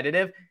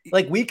repetitive.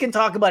 Like we can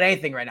talk about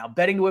anything right now.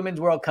 Betting the Women's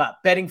World Cup,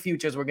 betting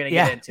futures we're going to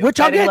get into. Which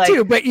I'll get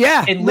to, but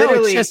and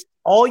literally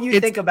all you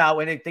think about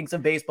when it thinks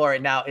of baseball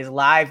right now is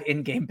live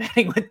in-game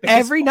betting with baseball.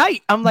 Every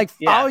night. I'm like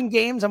following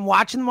games. I'm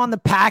watching them on the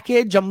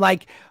package. I'm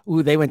like,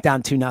 ooh, they went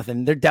down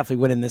 2-0. They're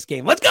definitely winning this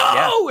game. Let's go.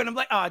 Yeah. And I'm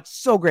like, oh, it's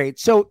so great.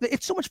 So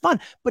it's so much fun.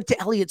 But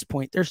to Elliot's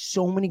point, there's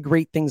so many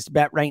great things to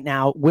bet right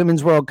now.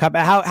 Women's World Cup.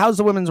 How's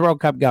the Women's World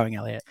Cup going,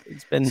 Elliot?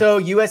 It's been so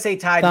USA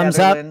tied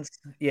Netherlands.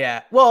 Up.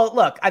 Yeah. Well,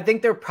 look, I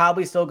think they're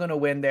probably still going to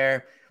win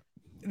their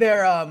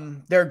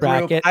group.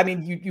 Bracket. I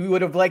mean, you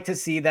would have liked to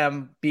see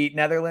them beat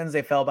Netherlands.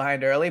 They fell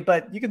behind early,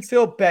 but you can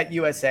still bet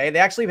USA. They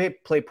actually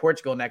play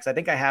Portugal next. I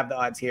think I have the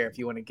odds here if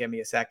you want to give me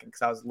a second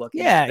because I was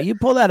looking. Yeah, you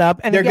pull that up.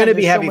 And they're going to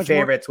be heavy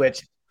favorites,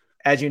 which,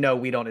 as you know,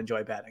 we don't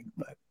enjoy betting.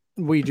 But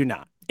we do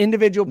not.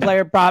 Individual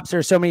player props.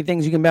 There's so many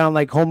things you can bet on,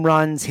 like home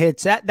runs,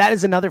 hits. That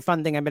is another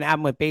fun thing I've been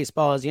having with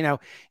baseball is,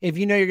 if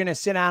you're going to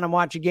sit down and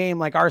watch a game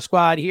like our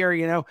squad here,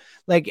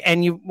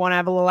 and you want to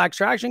have a little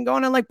extra action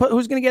going on, like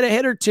who's going to get a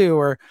hit or two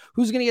or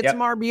who's going to get some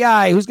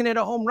RBI, who's going to hit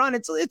a home run.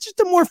 It's just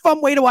a more fun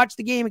way to watch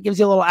the game. It gives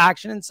you a little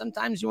action and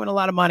sometimes you win a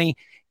lot of money.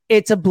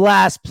 It's a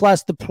blast.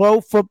 Plus the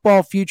pro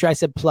football future. I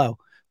said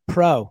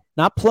pro,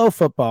 not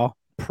football,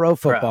 pro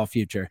football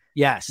future.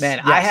 Yes, man.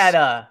 Yes. I had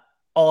a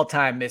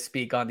all-time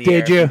misspeak on the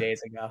air a few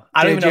days ago.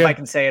 I don't even know if I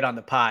can say it on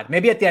the pod.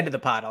 Maybe at the end of the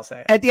pod, I'll say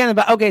it. At the end of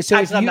the okay, so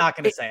actually, I'm not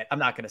going to say it. I'm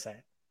not going to say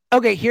it.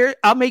 Okay, here,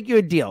 I'll make you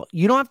a deal.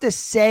 You don't have to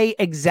say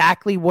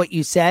exactly what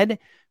you said,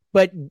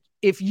 but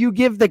if you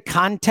give the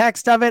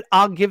context of it,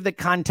 I'll give the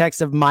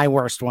context of my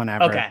worst one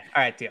ever. Okay,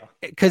 all right, deal.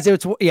 Because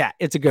it's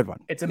a good one.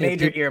 It's a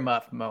major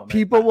earmuff moment.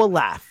 People will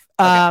laugh.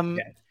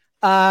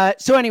 Okay.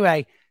 So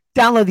anyway,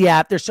 download the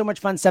app. There's so much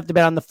fun stuff to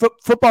bet on the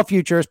football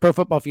futures, pro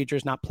football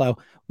futures, not PLO.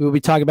 We will be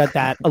talking about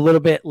that a little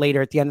bit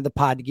later at the end of the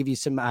pod to give you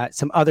some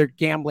other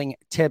gambling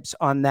tips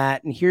on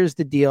that. And here's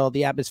the deal.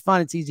 The app is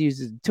fun. It's easy to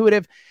use. It's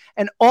intuitive.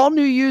 And all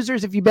new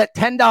users, if you bet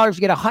 $10, you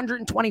get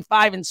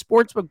 $125 in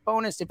sportsbook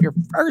bonus. If your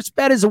first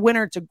bet is a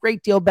winner, it's a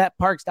great deal.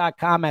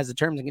 betParx.com has the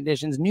terms and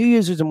conditions. New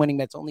users and winning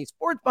bets only.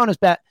 Sports bonus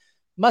bet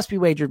must be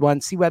wagered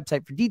once. See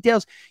website for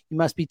details. You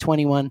must be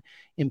 21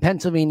 in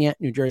Pennsylvania,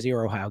 New Jersey,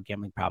 or Ohio.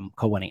 Gambling problem,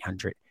 call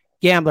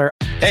 1-800-GAMBLER.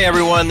 Hey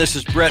everyone, this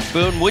is Brett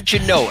Boone. Would you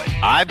know it?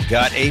 I've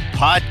got a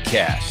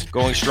podcast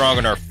going strong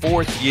in our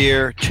 4th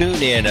year.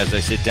 Tune in as I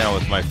sit down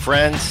with my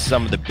friends,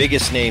 some of the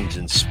biggest names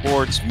in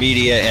sports,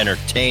 media,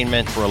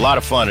 entertainment, for a lot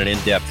of fun and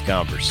in-depth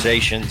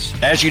conversations.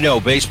 As you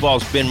know,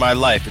 baseball's been my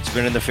life. It's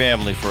been in the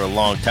family for a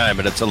long time,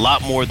 but it's a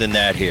lot more than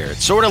that here.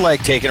 It's sort of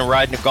like taking a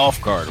ride in a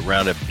golf cart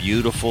around a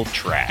beautiful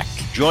track.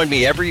 Join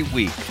me every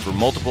week for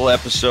multiple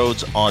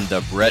episodes on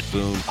the Brett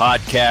Boone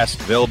Podcast,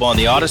 available on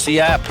the Odyssey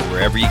app or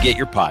wherever you get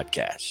your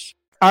podcasts.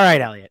 All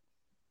right, Elliot.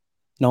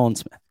 Nolan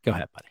Smith. Go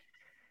ahead, buddy.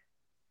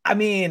 I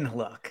mean,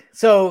 look.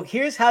 So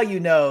here's how you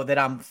know that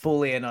I'm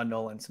fully in on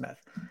Nolan Smith.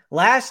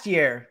 Last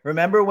year,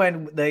 remember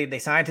when they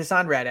signed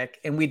Hassan Reddick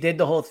and we did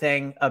the whole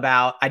thing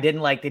about I didn't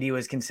like that he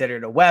was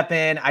considered a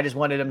weapon. I just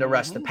wanted him to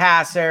rush the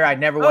passer. I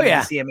never wanted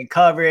to see him in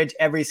coverage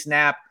every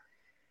snap.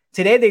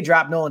 Today, they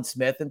dropped Nolan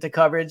Smith into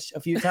coverage a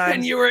few times.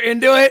 And you were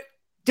into it?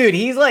 Dude,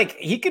 he's like,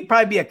 he could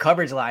probably be a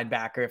coverage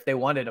linebacker if they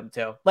wanted him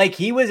to. Like,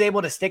 he was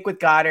able to stick with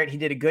Goddard. He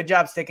did a good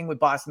job sticking with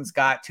Boston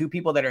Scott, two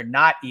people that are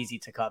not easy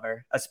to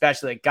cover,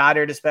 especially like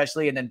Goddard,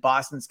 and then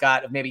Boston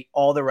Scott of maybe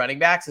all the running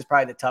backs is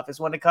probably the toughest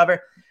one to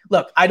cover.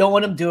 Look, I don't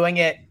want him doing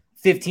it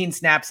 15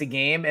 snaps a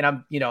game. And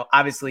I'm,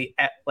 obviously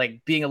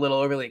like being a little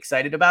overly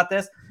excited about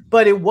this,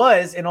 but it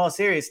was, in all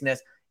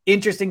seriousness,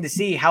 interesting to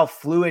see how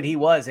fluid he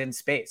was in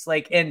space.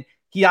 Like, and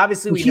he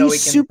obviously,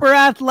 he's super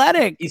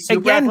athletic. He's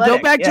super athletic.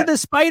 Go back to the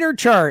spider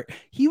chart.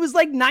 He was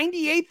like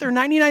 98th or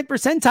 99th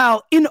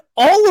percentile in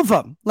all of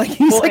them. Like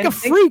he's like a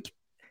freak.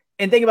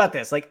 And think about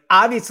this. Like,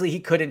 obviously he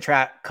couldn't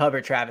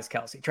cover Travis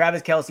Kelce.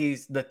 Travis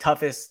Kelce's the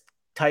toughest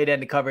tight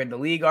end to cover in the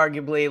league,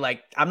 arguably.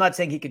 Like, I'm not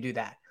saying he could do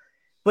that.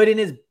 But in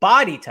his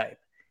body type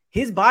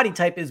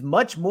is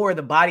much more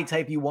the body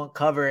type you want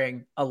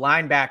covering a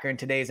linebacker in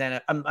today's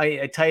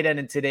a tight end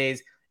in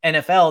today's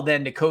NFL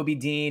than Nakobe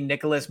Dean,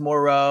 Nicholas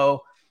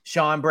Morrow,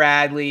 Sean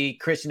Bradley,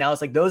 Christian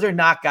Ellis. Like, those are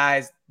not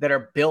guys that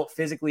are built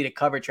physically to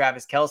cover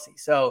Travis Kelce.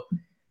 So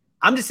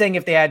I'm just saying,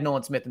 if they had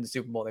Nolan Smith in the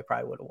Super Bowl, they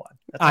probably would have won.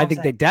 I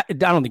think I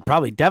don't think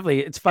definitely.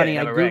 It's funny.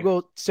 I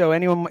Googled. So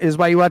anyone is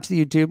why you watch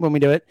the YouTube when we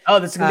do it. Oh,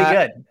 this is going to be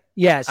good.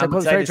 Yeah. So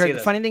spider chart. The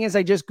funny thing is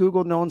I just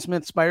Googled Nolan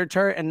Smith spider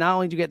chart, and not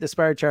only do you get the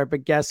spider chart,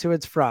 but guess who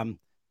it's from?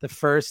 The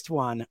first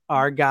one,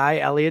 our guy,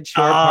 Elliot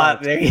Shore.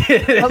 But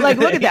like,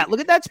 look at that. Look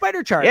at that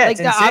spider chart. Yeah, like,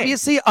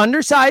 obviously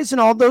undersized in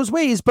all those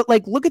ways, but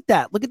like, look at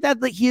that. Look at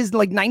that. Like, he is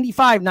like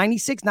 95,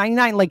 96,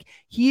 99. Like,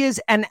 he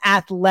is an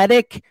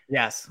athletic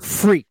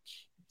freak.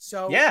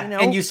 So, yeah.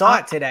 And you saw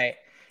it today.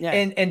 Yeah.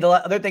 And the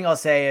other thing I'll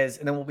say is,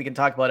 and then we can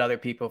talk about other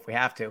people if we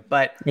have to,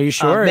 but are you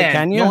sure?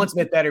 Can you? Nolan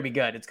Smith better be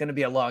good. It's going to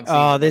be a long season.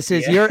 Oh, this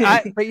is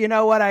but you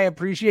know what? I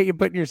appreciate you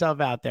putting yourself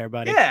out there,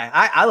 buddy. Yeah.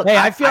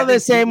 I feel the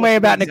same way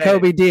about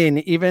Nakobe Dean,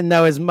 even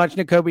though as much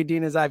Nakobe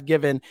Dean as I've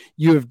given,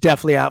 you have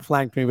definitely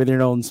outflanked me with your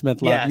Nolan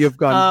Smith love. Yes. You've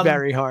gone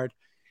very hard.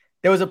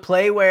 There was a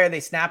play where they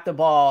snapped the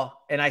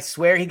ball, and I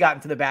swear he got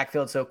into the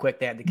backfield so quick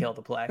they had to kill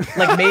the play.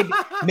 Like,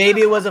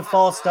 maybe it was a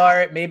false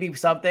start, maybe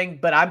something.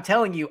 But I'm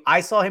telling you,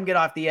 I saw him get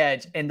off the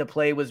edge, and the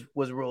play was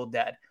ruled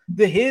dead.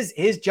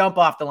 His jump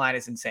off the line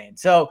is insane.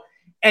 So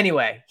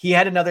anyway, he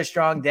had another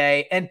strong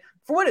day. And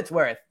for what it's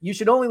worth, you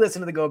should only listen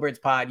to the Go Birds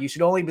pod. You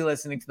should only be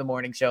listening to the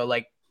morning show.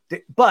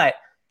 But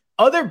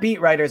other beat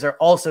writers are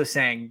also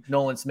saying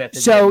Nolan Smith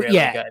is really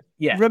good.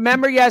 Yeah.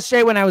 Remember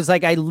yesterday when I was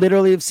like, I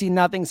literally have seen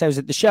nothing. So I was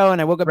at the show and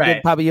I woke up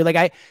and probably you.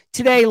 Like,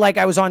 today,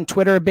 I was on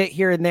Twitter a bit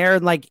here and there.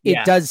 And like,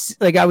 it does,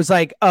 like, I was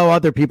like, oh,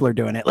 other people are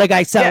doing it. Like,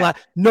 I said a lot,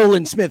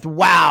 Nolan Smith,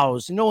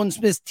 wows, Nolan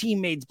Smith's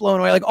teammates blown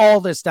away, like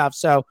all this stuff.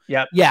 So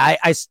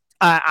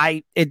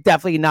it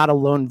definitely not a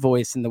lone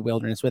voice in the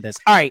wilderness with this.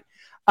 All right.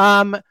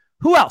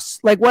 Who else?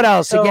 Like, what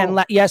else? So, again,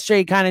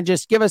 yesterday, kind of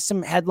just give us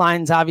some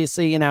headlines.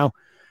 Obviously,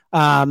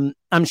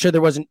 I'm sure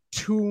there wasn't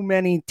too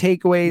many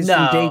takeaways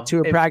from day 2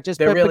 of practice,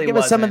 but give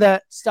us some of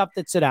the stuff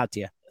that stood out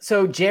to you.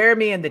 So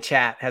Jeremy in the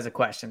chat has a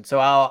question. So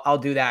I'll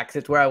do that because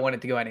it's where I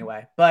wanted to go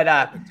anyway.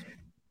 But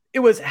it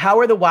was, how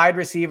are the wide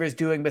receivers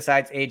doing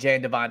besides AJ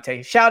and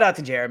Devontae? Shout out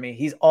to Jeremy.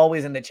 He's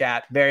always in the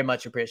chat. Very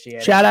much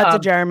appreciated. Shout out to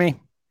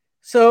Jeremy.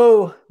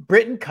 So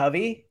Britton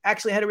Covey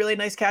actually had a really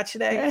nice catch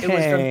today. Hey. It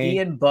was from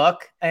Ian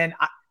Book. And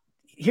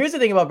here's the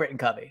thing about Britton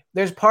Covey.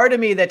 There's part of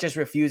me that just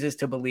refuses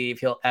to believe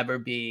he'll ever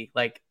be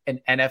like an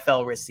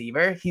NFL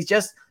receiver.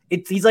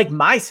 He's like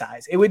my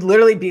size. It would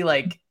literally be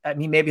like, I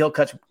mean, maybe he'll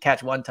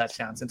catch one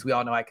touchdown since we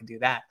all know I can do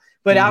that.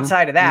 But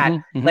outside of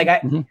that,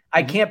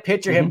 I can't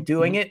picture him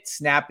doing it,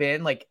 snap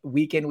in like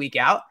week in, week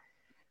out.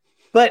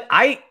 But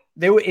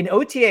in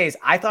OTAs,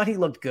 I thought he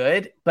looked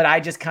good, but I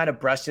just kind of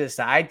brushed it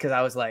aside because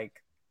I was like,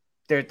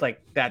 there's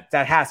like that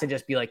has to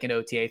just be like an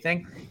OTA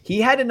thing. He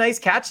had a nice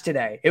catch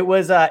today. It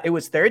was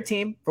third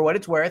team for what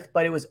it's worth,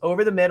 but it was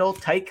over the middle,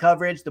 tight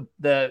coverage.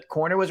 The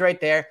corner was right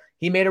there.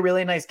 He made a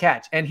really nice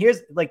catch. And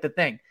here's like the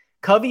thing.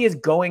 Covey is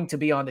going to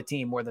be on the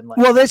team more than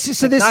likely. Well, this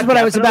is what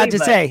I was about to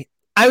say.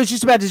 I was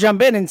just about to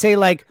jump in and say,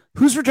 like,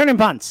 who's returning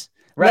punts?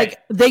 Right. Like,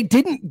 they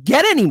didn't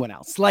get anyone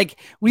else. Like,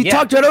 we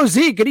talked about,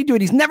 Zeke, could he do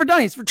it? He's never done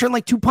it. He's returned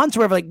like 2 punts or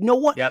whatever. Like, no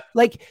one. Yep.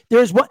 Like,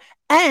 there's one.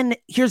 And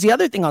here's the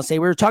other thing I'll say.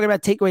 We were talking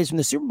about takeaways from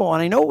the Super Bowl,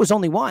 and I know it was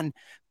only one,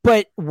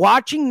 but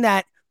watching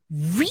that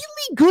really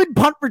good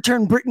punt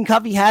return Britton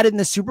Covey had in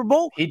the Super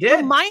Bowl, he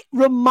did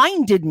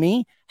reminded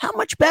me how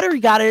much better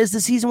he got it as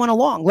the season went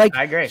along. Like,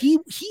 I agree.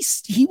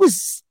 He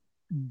was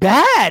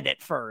bad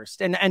at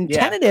first and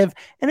tentative,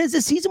 and as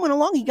the season went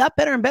along, he got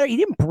better and better. He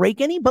didn't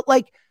break any, but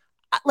like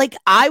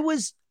I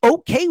was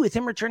okay with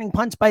him returning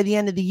punts by the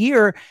end of the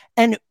year,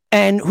 and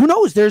who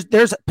knows,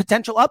 there's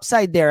potential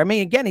upside there. I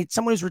mean, again, it's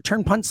someone who's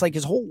returned punts like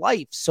his whole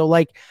life. So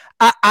like,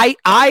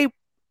 I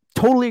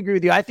totally agree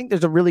with you. I think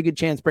there's a really good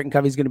chance Britton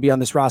Covey's going to be on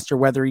this roster,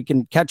 whether he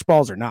can catch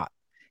balls or not.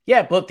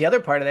 Yeah, but the other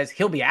part of that is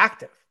he'll be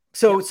active.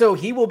 So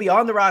he will be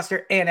on the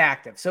roster and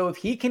active. So if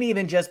he can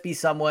even just be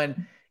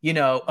someone,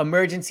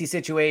 emergency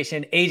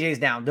situation, AJ's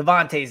down,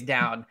 Devontae's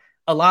down,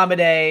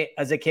 Olamide,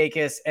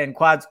 Zacchaeus, and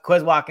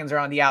Quez Watkins are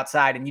on the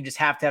outside, and you just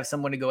have to have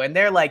someone to go in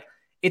there. Like,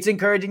 it's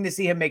encouraging to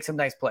see him make some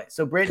nice plays.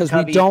 So Britton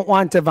Covey, because we don't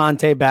want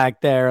Devontae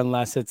back there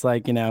unless it's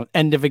like,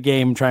 end of a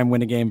game, try and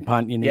win a game,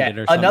 punt, you need it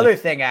or something. Another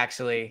thing,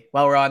 actually,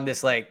 while we're on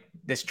this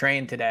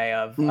train today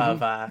of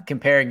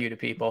comparing you to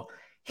people,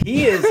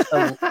 he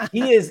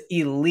is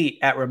elite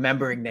at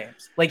remembering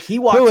names. Like, he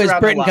walks around. Who is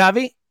Britton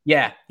Covey?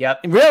 Yeah. Yep.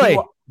 Really?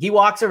 He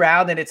walks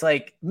around, and it's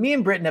like, me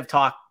and Britton have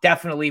talked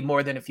definitely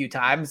more than a few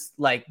times.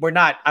 Like, we're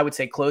not, I would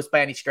say, close by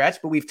any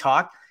stretch, but we've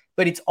talked.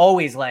 But it's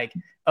always like,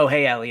 oh,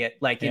 hey, Elliot.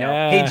 Like,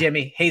 hey,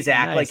 Jimmy. Hey,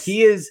 Zach. Nice. Like,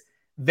 he is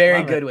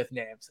very good with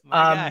names.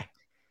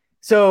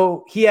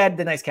 So he had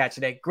the nice catch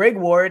today. Greg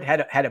Ward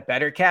had a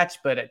better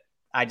catch, but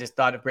I just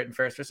thought of Britton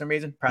first for some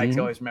reason. Probably because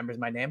he always remembers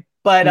my name.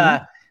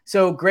 But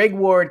so Greg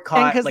Ward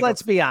caught. Because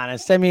let's be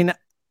honest. I mean,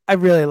 I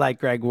really like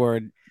Greg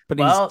Ward. but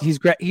Well,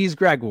 he's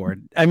Greg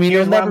Ward. I mean,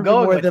 here's he'll where never I'm be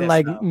going more with than this,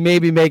 like though.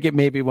 maybe make it,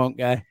 maybe won't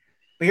guy.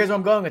 But here's where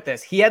I'm going with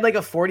this. He had like a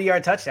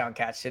 40-yard touchdown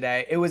catch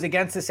today. It was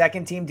against the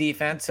second team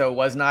defense, so it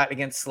was not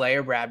against Slay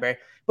or Bradbury.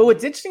 But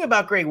what's interesting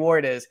about Greg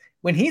Ward is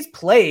when he's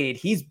played,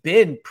 he's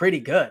been pretty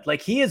good.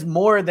 Like he is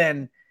more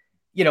than,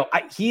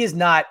 he is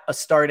not a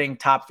starting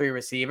top 3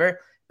 receiver,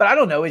 but I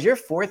don't know, is your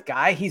 4th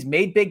guy. He's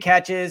made big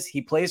catches.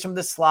 He plays from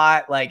the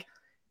slot. Like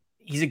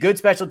he's a good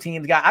special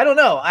teams guy. I don't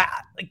know.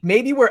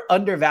 Maybe we're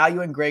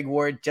undervaluing Greg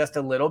Ward just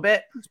a little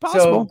bit. It's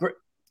possible.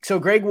 So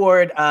Greg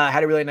Ward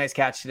had a really nice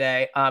catch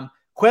today.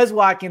 Quez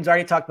Watkins,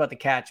 already talked about the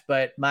catch,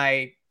 but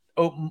my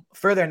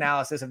further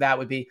analysis of that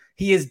would be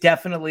he is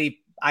definitely,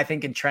 I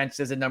think, entrenched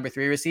as a number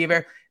 3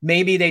 receiver.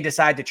 Maybe they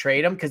decide to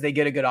trade him because they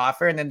get a good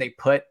offer and then they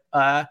put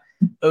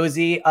OZ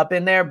up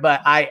in there,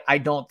 but I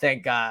don't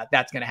think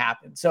that's going to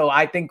happen. So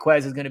I think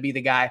Quez is going to be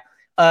the guy.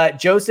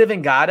 Joseph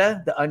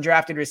Ngata, the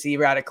undrafted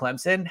receiver out of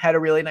Clemson, had a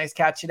really nice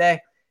catch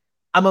today.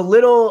 I'm a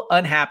little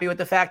unhappy with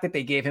the fact that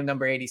they gave him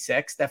number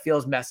 86. That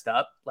feels messed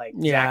up. Like,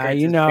 yeah,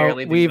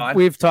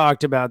 we've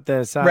talked about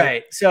this,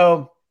 right?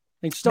 So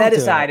that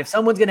aside, it. If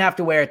someone's gonna have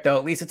to wear it, though,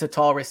 at least it's a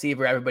tall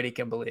receiver everybody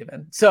can believe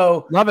in.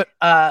 So love it.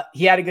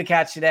 He had a good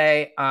catch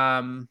today.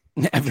 Everyone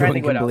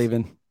can believe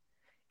in.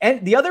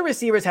 And the other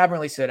receivers haven't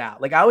really stood out.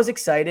 Like I was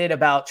excited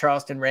about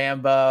Charleston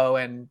Rambo,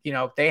 and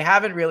they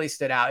haven't really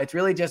stood out. It's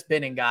really just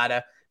been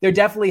Ngata. They're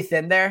definitely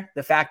thin there.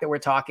 The fact that we're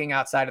talking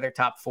outside of their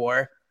top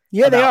 4.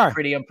 Yeah, they are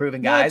pretty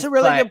improving guys. That's a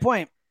really good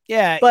point.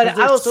 Yeah, but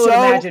I also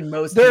imagine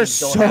most they're teams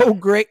don't so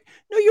great.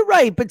 No, you're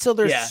right, but still,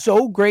 they're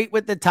so great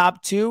with the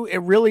top 2. It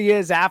really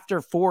is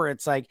after 4.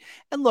 It's like,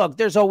 and look,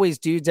 there's always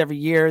dudes every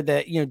year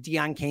that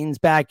Deion Kane's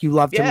back. You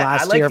loved him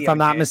last year, if I'm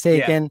not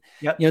mistaken.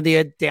 Yeah. Yep.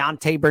 The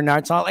Deontay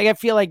Bernard's all. Like I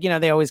feel like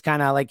they always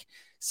kind of like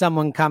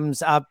someone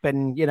comes up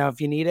and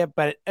if you need it,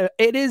 but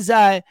it is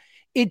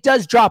it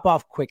does drop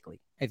off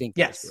quickly. I think.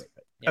 Yes,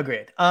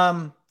 agreed.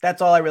 That's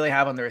all I really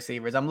have on the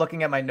receivers. I'm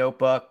looking at my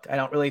notebook. I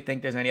don't really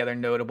think there's any other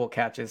notable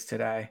catches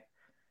today.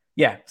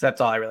 Yeah, so that's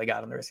all I really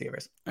got on the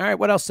receivers. All right,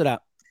 what else stood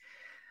out?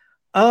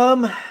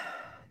 I'm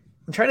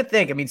trying to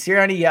think. I mean,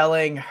 Sirianni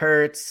yelling,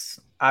 Hurts,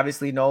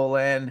 obviously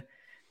Nolan.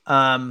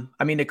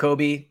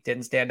 Nakobe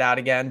didn't stand out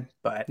again,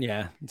 but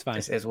yeah, it's fine.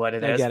 This is what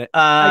it is. I get it.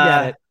 I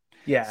get it.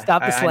 Yeah.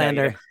 Stop the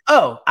slander.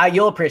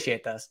 You'll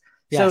appreciate this.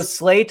 Yes. So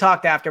Slay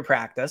talked after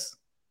practice,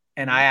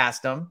 and I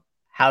asked him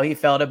how he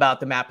felt about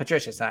the Matt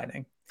Patricia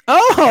signing.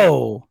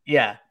 Oh,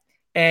 yeah.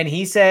 And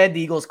he said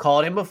the Eagles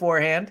called him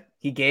beforehand.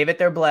 He gave it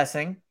their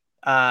blessing.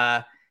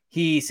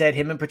 He said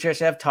him and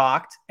Patricia have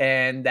talked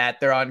and that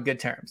they're on good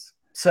terms.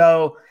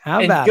 So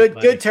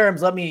good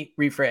terms. Let me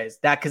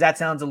rephrase that because that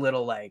sounds a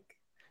little like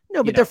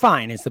but they're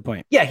fine. Is the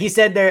point? Yeah, he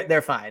said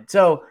they're fine.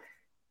 So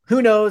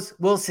who knows?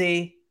 We'll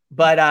see.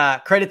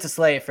 But credit to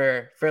Slay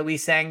for at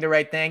least saying the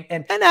right thing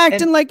and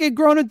acting like a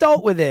grown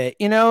adult with it,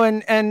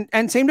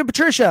 and same to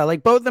Patricia,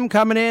 like both of them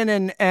coming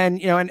in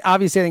and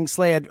obviously I think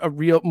Slay had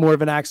more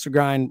of an axe to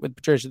grind with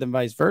Patricia than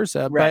vice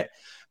versa. Right.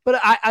 But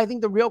I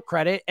think the real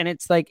credit, and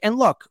it's like, and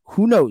look,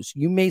 who knows?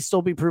 You may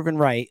still be proven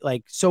right.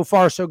 Like so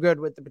far, so good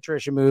with the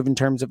Patricia move in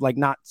terms of like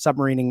not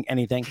submurining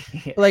anything.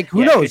 Like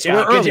who knows?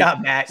 Good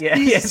job, Matt.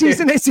 Yeah,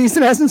 season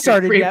hasn't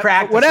started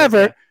yet.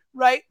 Whatever. Yeah.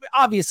 Right.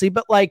 Obviously.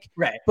 But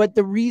but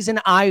the reason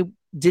I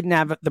didn't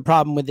have the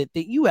problem with it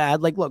that you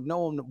had, like, look,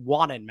 no one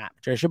wanted Matt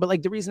Patricia, but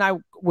like the reason I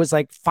was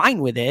like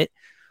fine with it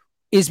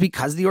is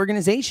because of the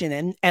organization.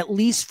 And at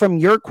least from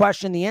your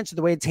question, the answer,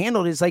 the way it's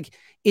handled is like,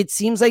 it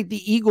seems like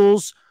the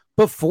Eagles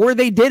before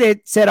they did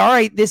it said, all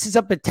right, this is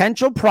a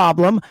potential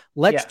problem.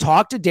 Let's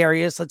talk to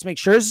Darius. Let's make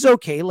sure this is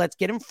okay. Let's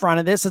get in front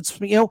of this. Let's,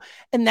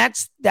 and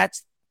that's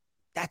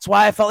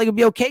why I felt like it'd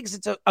be okay. Cause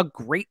it's a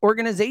great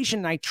organization.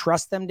 And I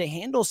trust them to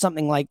handle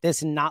something like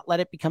this and not let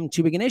it become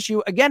too big an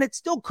issue. Again, it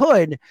still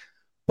could,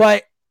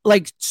 but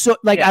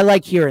I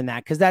like hearing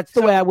that. Cause that's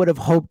the way I would have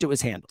hoped it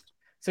was handled.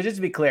 So just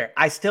to be clear,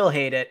 I still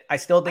hate it. I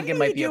still think it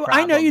might be a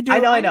problem. I know you do.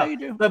 I know you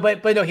do.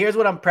 But no, here's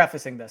what I'm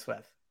prefacing this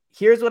with.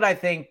 Here's what I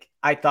think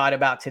I thought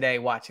about today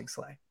watching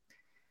Slay.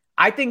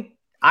 I think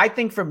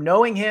from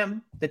knowing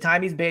him, the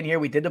time he's been here,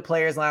 we did the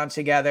Players Lounge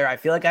together. I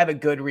feel like I have a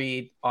good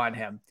read on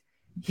him.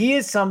 He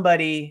is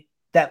somebody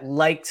that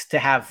likes to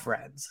have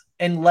friends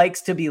and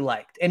likes to be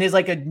liked and is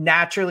like a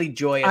naturally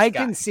joyous guy. I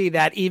can see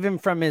that even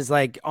from his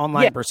like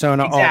online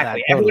persona. Exactly. All that.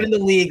 Everyone in the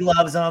league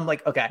loves him.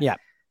 Like, okay. Yeah.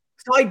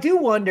 So I do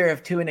wonder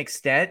if to an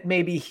extent,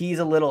 maybe he's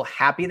a little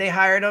happy they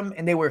hired him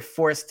and they were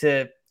forced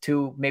to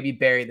maybe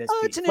bury this.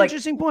 Oh, it's an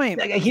interesting point.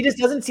 Like, he just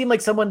doesn't seem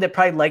like someone that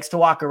probably likes to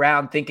walk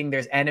around thinking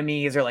there's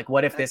enemies or like,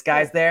 what if this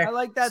guy's there? I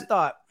like that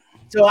thought.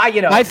 So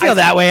I feel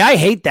that way. I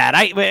hate that.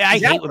 I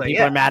hate when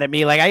people are mad at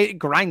me. Like it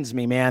grinds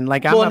me, man.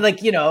 Like I'm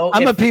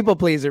a people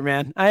pleaser,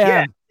 man.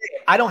 I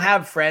don't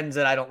have friends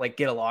that I don't like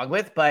get along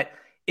with, but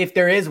if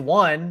there is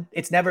one,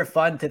 it's never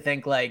fun to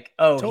think like,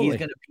 he's going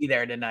to be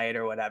there tonight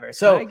or whatever.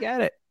 So I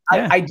get it.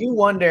 Yeah. I do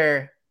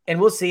wonder, and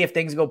we'll see if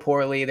things go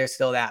poorly. There's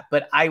still that,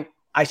 but I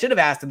should have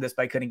asked him this,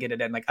 but I couldn't get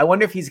it in. Like, I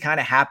wonder if he's kind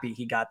of happy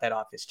he got that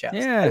off his chest.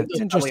 Yeah, it's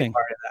interesting.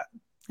 Part of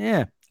that.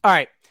 Yeah. All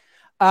right.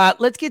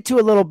 Let's get to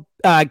a little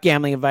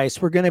gambling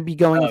advice. We're going to be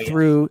going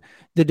through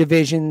the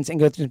divisions and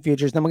go through some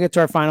futures. Then we'll get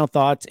to our final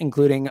thoughts,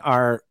 including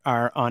our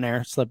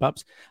on-air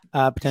slip-ups,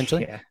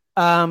 potentially. Yeah.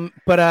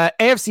 But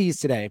AFC's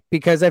today,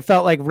 because I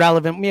felt like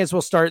relevant. We may as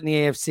well start in the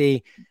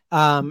AFC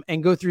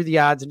and go through the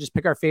odds and just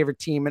pick our favorite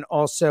team, and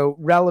also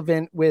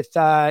relevant with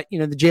the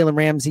Jalen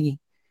Ramsey.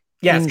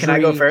 Yes, injury. can I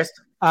go first?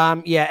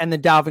 And the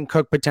Dalvin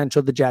Cook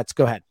potential, the Jets.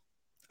 Go ahead.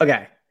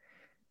 Okay.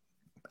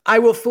 I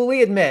will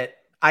fully admit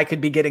I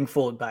could be getting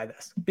fooled by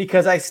this,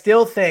 because I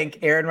still think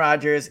Aaron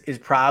Rodgers is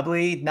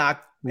probably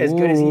not as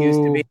good as he used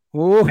to be.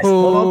 I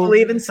still don't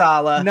believe in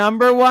Salah.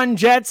 Number one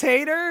Jets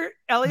hater?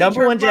 Elliot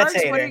Number one Jets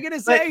hater. What are you going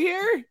to say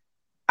here?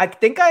 I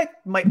think I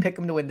might pick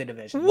him to win the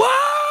division. Whoa!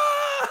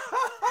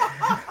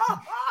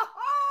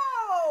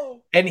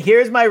 And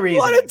here's my reason.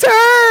 What a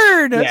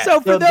turn! Yeah,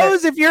 so for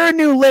those, if you're a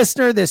new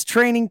listener, this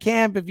training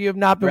camp, if you have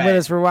not been with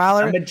us for a while,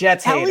 I'm a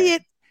Jets hater.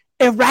 Elliot,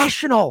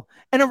 irrational.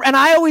 And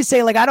I always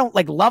say, like, I don't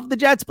like love the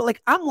Jets, but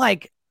like I'm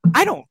like,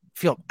 I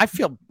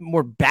feel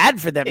more bad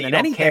for them than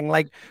anything.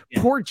 Like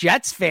poor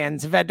Jets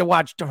fans have had to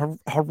watch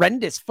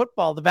horrendous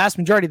football the vast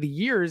majority of the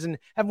years and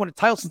haven't won a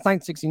title since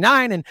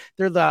 1969. And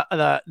they're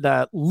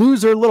the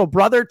loser little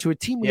brother to a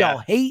team we all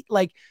hate.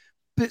 Like,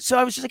 so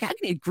I was just like, how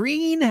can you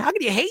green? How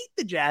can you hate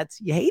the Jets?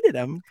 You hated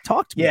them.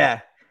 Talk to me.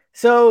 Yeah.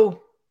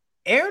 So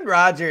Aaron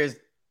Rodgers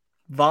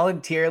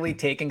voluntarily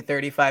taking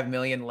 $35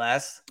 million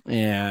less.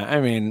 Yeah, I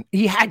mean,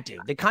 he had to.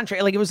 The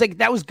contract, like, it was like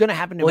that was going to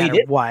happen no matter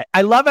what.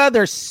 I love how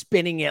they're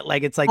spinning it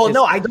like it's like. Oh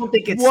no, I don't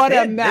think it's what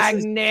a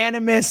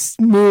magnanimous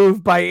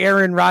move by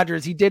Aaron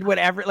Rodgers. He did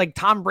whatever, like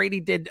Tom Brady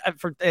did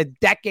for a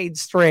decade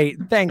straight.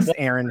 Thanks,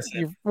 Aaron.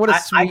 What a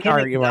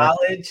sweetheart you are. I can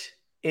acknowledge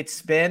its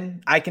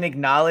spin. I can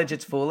acknowledge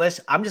it's foolish.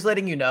 I'm just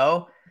letting you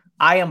know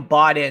I am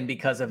bought in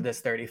because of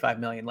this $35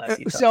 million less.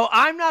 So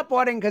I'm not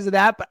bought in because of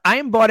that, but I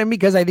am bought in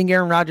because I think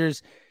Aaron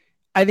Rodgers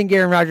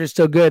is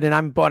still good, and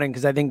I'm bought in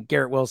because I think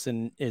Garrett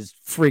Wilson is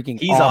freaking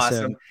He's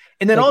awesome.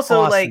 And then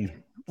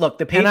look,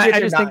 the Patriots. And I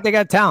just think they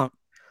got talent.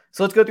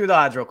 So let's go through the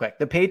odds real quick.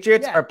 The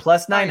Patriots are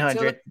plus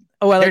 900.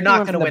 They're not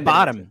going to win the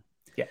bottom.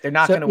 Yeah, they're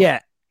not going to win.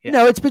 Yeah.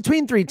 No, it's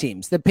between three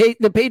teams. The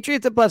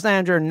Patriots at plus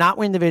 900 are not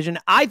winning the division.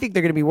 I think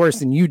they're going to be worse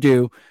than you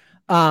do.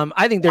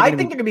 I think they're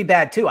going to be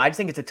bad too. I just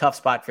think it's a tough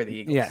spot for the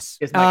Eagles. Yes.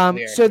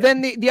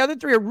 Then the other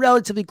three are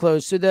relatively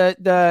close. So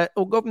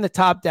we'll go from the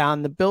top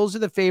down. The Bills are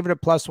the favorite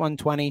at plus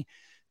 120.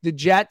 The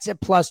Jets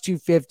at plus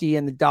 250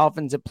 and the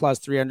Dolphins at plus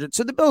 300.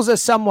 So the Bills are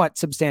somewhat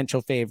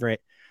substantial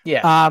favorite.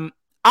 Yeah.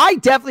 I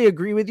definitely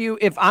agree with you.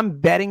 If I'm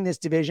betting this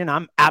division,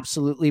 I'm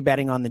absolutely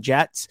betting on the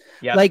Jets.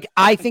 Yep. Like,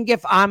 I think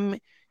if I'm,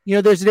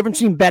 there's a difference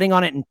between betting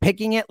on it and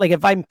picking it. Like,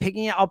 if I'm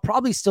picking it, I'll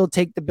probably still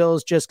take the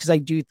Bills just because I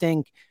do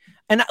think,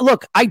 and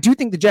look, I do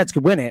think the Jets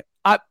could win it.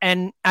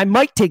 And I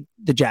might take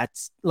the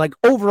Jets, like,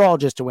 overall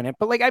just to win it.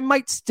 But, like, I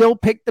might still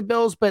pick the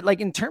Bills. But,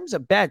 like, in terms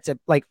of bets,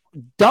 like,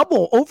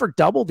 over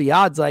double the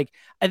odds, like,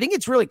 I think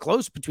it's really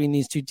close between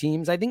these two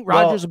teams. I think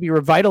Rodgers will be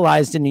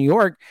revitalized in New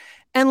York.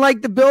 And,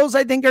 like, the Bills,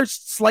 I think, are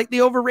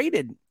slightly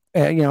overrated,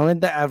 over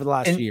the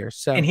last few years.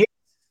 So, and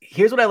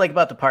here's what I like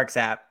about the Parx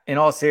app, in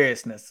all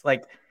seriousness.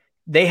 Like,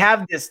 they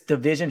have this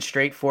division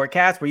straight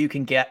forecast where you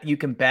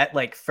can bet,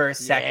 like,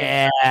 first,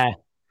 second. Yeah.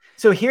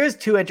 So here's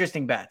two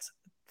interesting bets.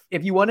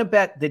 If you want to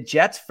bet the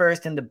Jets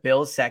first and the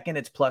Bills second,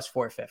 it's plus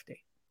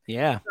 450.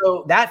 Yeah.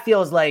 So that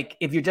feels like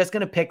if you're just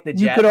going to pick the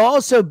Jets. You could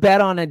also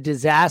bet on a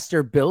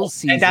disaster Bills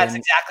season. And that's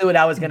exactly what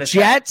I was going to say.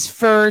 Jets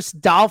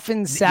first,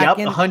 Dolphins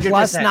second, 100%.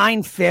 Plus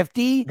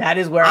 950. That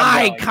is where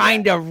I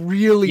kind of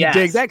really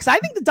dig that, because I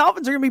think the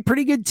Dolphins are going to be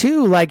pretty good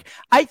too. Like,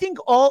 I think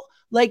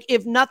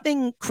if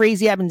nothing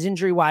crazy happens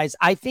injury-wise,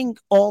 I think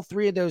all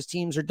three of those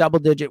teams are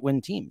double-digit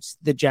win teams.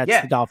 The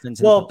Jets, the Dolphins.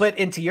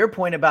 And to your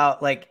point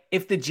about, like,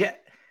 if the Jets,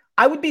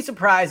 I would be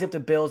surprised if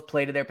the Bills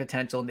play to their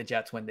potential and the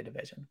Jets win the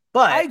division.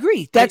 But I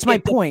agree. That's my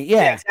point.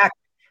 Yeah, exactly.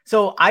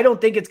 So I don't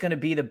think it's going to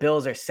be the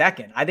Bills are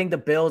second. I think the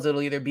Bills,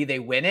 it'll either be they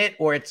win it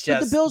or it's just.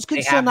 But the Bills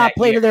could still not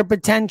play to their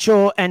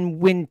potential and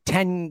win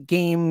 10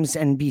 games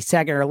and be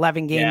second, or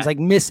 11 games. Like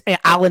miss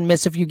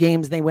a few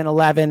games, they win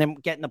 11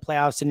 and get in the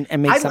playoffs and make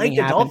something happen. I like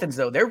the Dolphins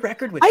though. Their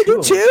record with I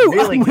do too.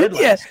 Really good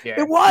last year.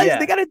 It was. Yeah.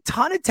 They got a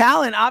ton of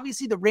talent.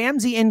 Obviously, the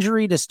Ramsey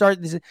injury to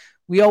start this.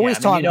 We always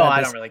talk about this.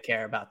 I don't really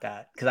care about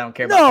that because I don't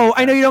care about defense.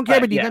 I know you don't care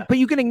about defense, but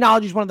you can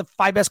acknowledge he's one of the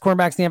 5 best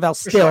quarterbacks in the NFL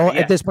still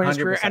at this point in his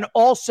career. And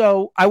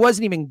also, I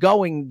wasn't even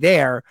going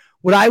there.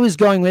 What I was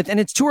going with, and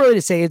it's too early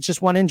to say, it's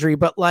just one injury,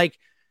 but like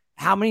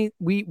how many,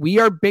 we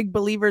are big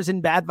believers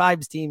in bad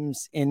vibes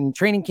teams in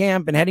training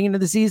camp and heading into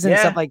the season and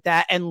stuff like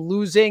that, and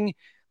losing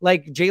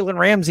like Jalen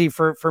Ramsey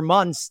for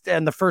months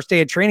and the first day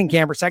of training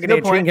camp or second day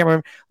of training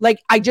camp. Like,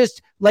 I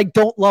just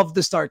don't love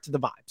the start to the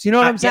vibes. You know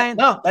what I'm saying?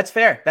 No, that's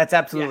fair. That's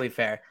absolutely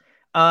fair.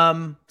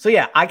 So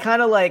yeah, I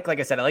kind of like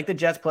I said, I like the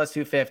Jets plus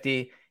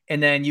 250,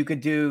 and then you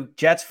could do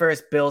Jets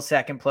first, Bills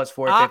second plus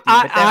 450.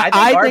 But then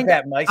I think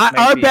our bet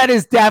our bet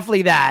is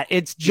definitely that.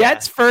 It's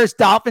Jets first,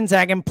 Dolphins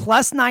second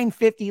plus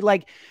 950.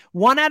 Like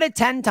 1 out of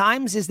 10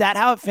 times, is that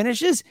how it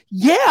finishes?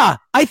 Yeah,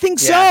 I think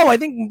so. I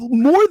think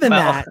more than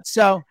that.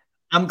 So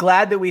I'm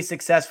glad that we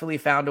successfully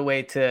found a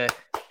way to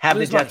have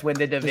the Jets win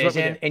the That's what we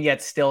division do. and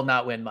yet still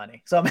not win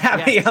money. So I'm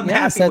happy. Yes, I'm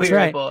yes, happy that's we were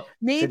right. able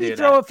Maybe to do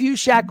throw that. a few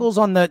shackles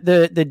on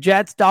the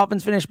Jets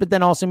Dolphins finish, but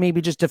then also maybe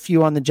just a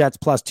few on the Jets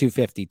plus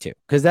 250 too,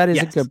 because that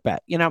is a good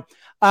bet.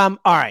 All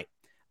right.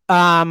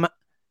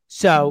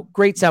 So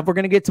great stuff. We're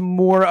gonna get to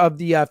more of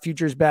the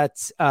futures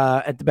bets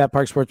at the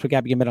betParx Sportsbook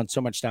app. You can bet on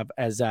so much stuff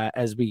as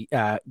we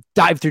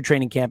dive through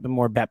training camp and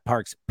more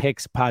betParx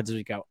picks pods as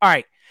we go. All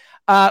right.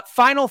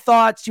 Final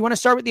thoughts. Do you want to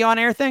start with the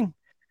on-air thing?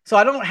 So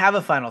I don't have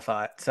a final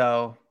thought.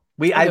 So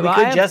we could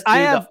just do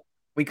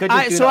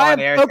the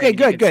on-air thing. Okay,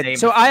 good.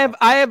 So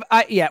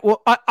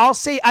I'll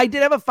say I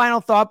did have a final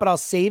thought, but I'll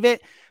save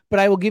it. But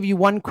I will give you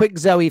one quick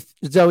Zoe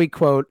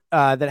quote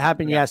that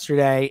happened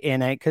yesterday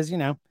in it, because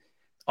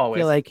always I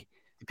feel like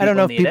I don't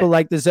know if people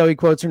like the Zoe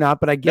quotes or not,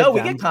 but I get them.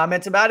 We get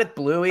comments about it.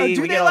 Bluey. Oh,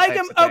 do they like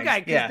them? Okay,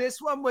 because yeah.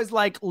 this one was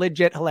like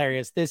legit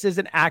hilarious. This is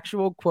an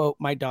actual quote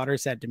my daughter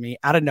said to me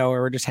out of nowhere.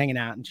 We're just hanging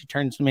out, and she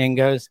turns to me and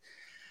goes,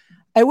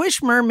 "I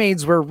wish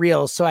mermaids were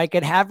real so I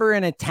could have her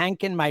in a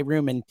tank in my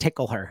room and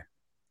tickle her."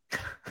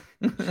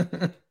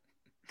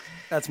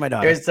 That's my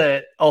daughter. There's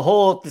a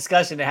whole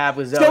discussion to have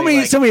with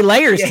Zoe. So many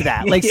layers to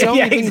that. Like so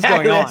many things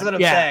exactly. going on. That's what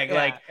I'm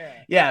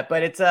saying.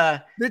 But it's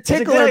the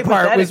tickler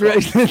part was really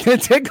the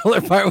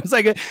tickler part was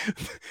like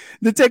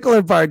the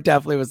tickler part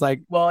definitely was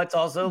like. Well, it's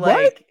also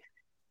like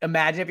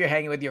imagine if you're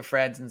hanging with your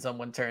friends and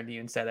someone turned to you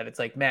and said that. It's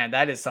like, man,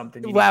 that is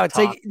something.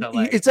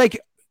 It's like,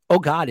 oh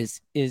God,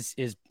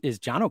 is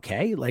John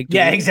okay? Like,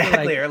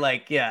 exactly. Or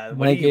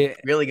what are you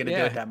really gonna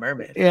do with that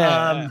mermaid?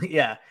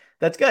 Yeah,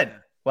 that's good.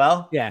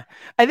 Well, yeah,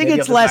 I think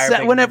it's less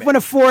when a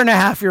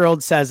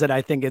 4.5-year-old says it.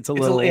 I think it's it's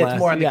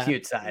more on the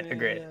cute side.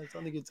 Agreed. It's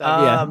on the cute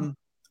side.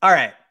 All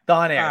right, the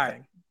on-air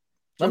thing.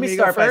 Let me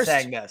start by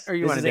saying this.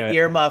 This is an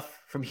earmuff.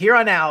 From here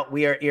on out,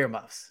 we are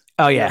earmuffs.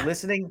 Oh yeah,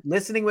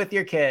 listening with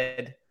your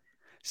kid.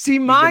 See,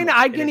 mine,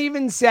 I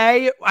can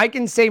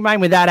say mine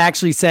without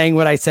actually saying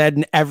what I said,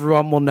 and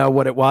everyone will know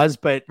what it was,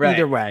 but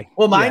either way.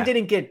 Well, mine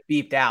didn't get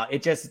beeped out.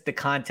 It just, the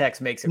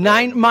context makes it.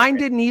 Mine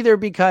didn't either,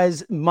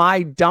 because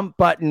my dump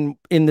button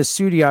in the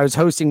studio I was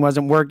hosting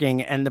wasn't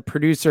working, and the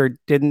producer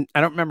didn't,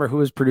 I don't remember who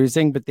was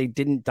producing, but they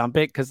didn't dump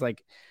it because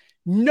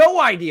no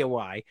idea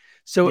why.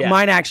 So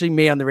mine actually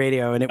made on the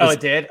radio, and it was. Oh, it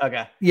did?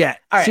 Okay. Yeah.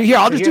 All right. So here,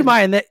 I'll just do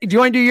mine. Do you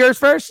want to do yours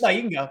first? No,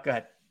 you can go. Go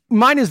ahead.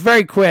 Mine is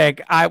very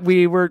quick.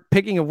 We were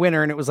picking a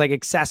winner, and it was like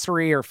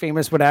accessory or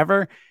famous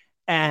whatever.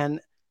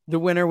 And the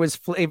winner was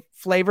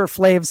Flavor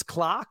Flav's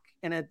clock.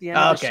 And at the end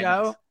of the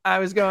show, I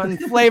was going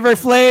Flavor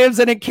Flav's,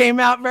 and it came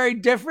out very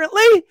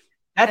differently.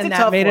 That's and a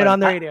tough made one. it on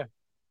the radio.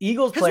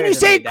 Eagles players. When you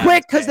say it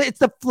quick, because it's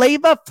the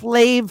Flavor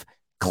Flav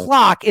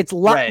clock. It's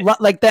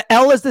like the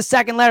L is the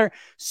second letter.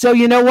 So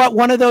you know what?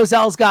 One of those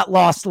L's got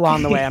lost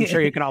along the way. I'm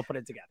sure you can all put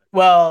it together.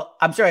 Well,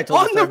 I'm sure I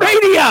told on the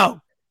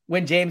radio.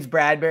 When James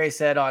Bradbury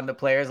said on the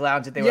Players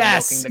Lounge that they were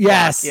milking the clock.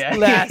 Yes,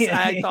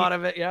 I thought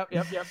of it. Yep.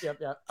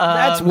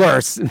 That's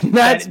worse.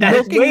 That's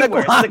milking the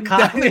worse. clock.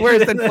 Definitely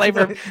worse than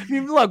Flavor.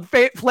 Look,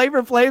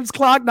 Flavor Flav's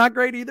clock, not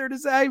great either to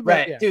say.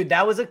 But dude,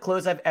 that was the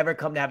closest I've ever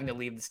come to having to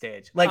leave the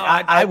stage. Like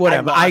I would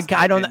have.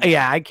 I don't.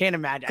 Yeah, I can't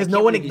imagine because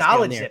no one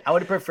acknowledged it. I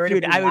would have preferred.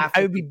 Dude, I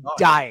would be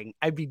dying.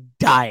 I'd be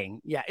dying.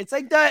 Yeah, it's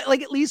like that.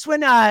 Like at least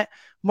when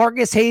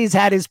Marcus Hayes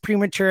had his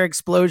premature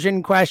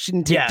explosion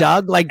question to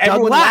Doug. Like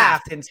Doug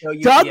laughed. And so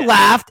Doug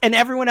laughed, and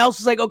everyone else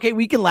was like, okay,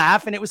 we can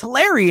laugh. And it was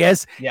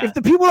hilarious. Yeah. If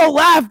the people don't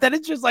laugh, then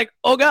it's just like,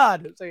 oh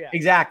God. So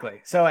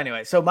exactly. So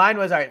anyway, so mine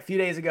was, all right, a few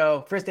days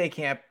ago, first day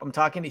camp, I'm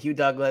talking to Hugh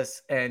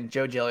Douglas and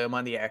Joe Gilliam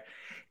on the air.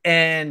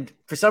 And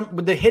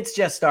the hit's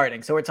just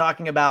starting. So we're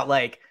talking about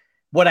like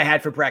what I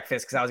had for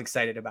breakfast because I was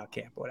excited about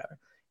camp or whatever.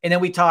 And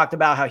then we talked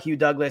about how Hugh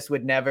Douglas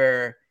would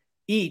never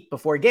eat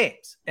before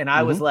games. And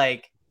I was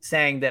like,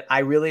 saying that I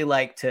really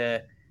like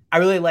to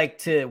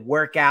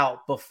work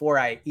out before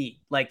I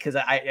eat, like, cause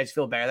I just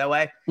feel better that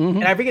way.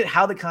 And I forget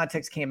how the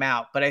context came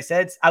out, but I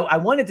said, I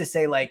wanted to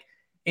say like,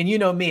 and you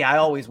know me, I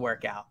always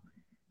work out,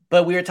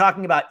 but we were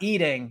talking about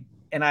eating.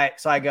 And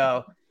I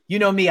go, you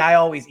know me, I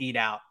always eat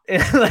out.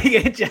 Like,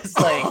 it just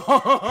like,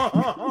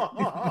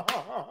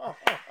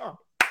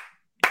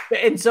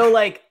 and so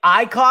like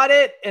I caught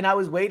it and I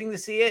was waiting to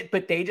see it,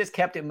 but they just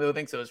kept it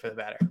moving. So it was for the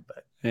better,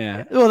 but.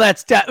 Yeah. Well,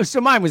 so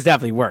mine was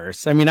definitely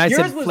worse. I mean, I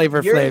said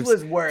Flavor Flav's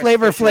was worse,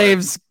 Flavor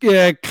Flav's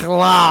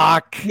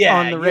clock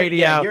on the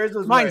radio. Yours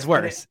was Mine's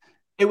worse.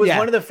 It was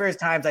one of the first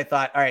times I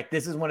thought, all right,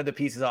 this is one of the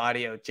pieces of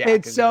audio. Jack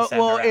it's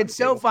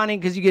so funny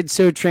because you get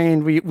so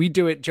trained. We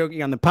do it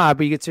joking on the pod,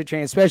 but you get so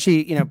trained,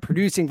 especially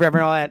producing forever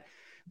and all that.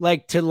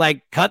 Like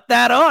to cut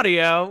that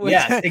audio.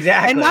 Yes,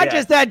 exactly. And not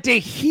just that, to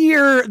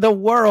hear the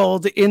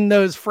world in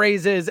those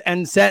phrases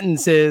and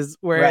sentences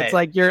where it's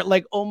like you're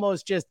like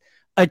almost just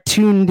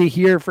attuned to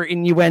hear for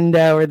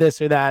innuendo or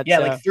this or that. Yeah,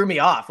 like threw me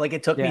off. Like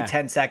it took me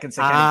 10 seconds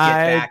to kind of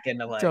get back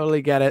into like.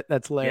 Totally get it.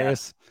 That's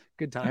hilarious.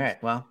 Good time. All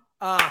right. Well.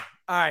 All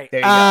right.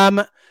 There you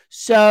go.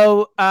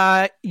 So who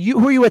are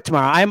you with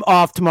tomorrow? I'm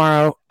off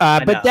tomorrow.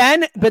 But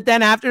then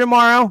after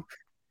tomorrow,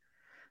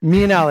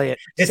 me and Elliot.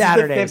 This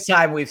Saturday. Is the fifth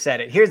time we've said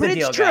it. Here's the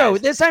deal. It's true.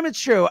 Guys. This time it's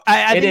true.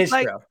 I think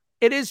true.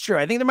 It is true.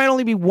 I think there might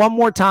only be one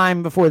more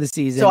time before the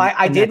season. So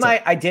I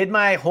did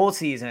my whole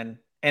season,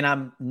 and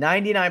I'm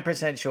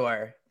 99%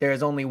 sure there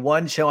is only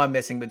one show I'm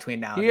missing between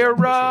now and Hero.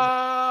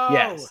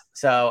 Yes.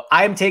 So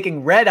I'm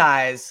taking red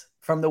eyes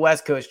from the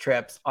West Coast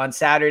trips on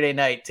Saturday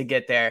night to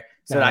get there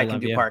so that I can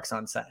do Parks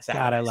on Saturday.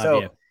 God, I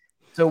love you.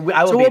 So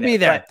we'll be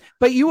there.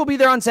 But you will be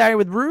there on Saturday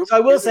with Rube? So I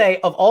will say,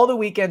 of all the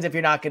weekends, if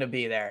you're not going to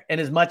be there,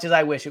 and as much as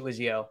I wish it was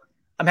you,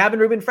 I'm having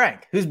Ruben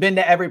Frank, who's been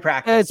to every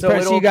practice.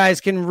 So you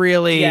guys can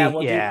really,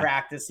 we'll do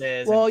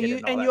practices. Well,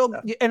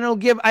 it'll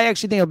give. I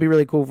actually think it'll be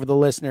really cool for the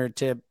listener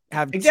to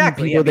have two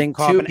people then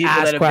call up and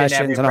ask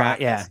questions and all that.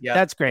 Yeah,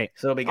 that's great.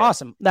 So it'll be good.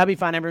 Awesome. That'll be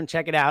fun. Everyone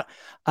check it out.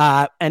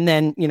 And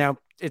then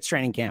it's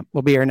training camp.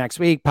 We'll be here next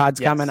week. Pod's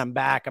coming. I'm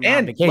back. I'm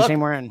on vacation.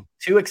 We're in.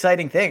 Two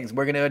exciting things.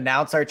 We're going to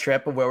announce our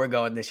trip of where we're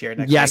going this year.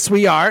 Yes,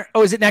 we are.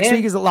 Oh, is it next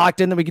week? Is it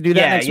locked in that we can do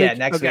that next week? Yeah,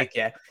 next week.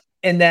 Yeah.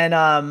 And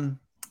then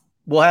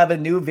we'll have a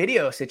new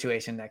video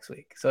situation next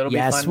week. So it'll be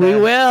fun. Yes, we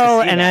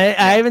will. And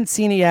I haven't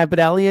seen it yet, but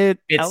Elliot,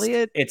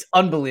 it's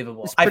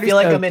unbelievable. I feel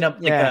like I'm in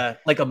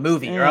a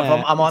movie or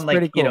I'm on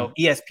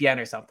ESPN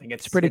or something.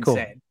 It's pretty insane.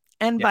 Cool.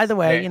 And by the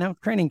way,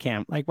 training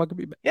camp, like what could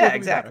be better? Yeah,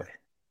 exactly.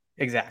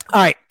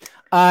 All right.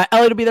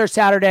 Elliot will be there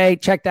Saturday.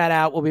 Check that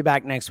out. We'll be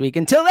back next week.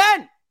 Until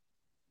then,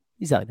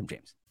 he's Elliot and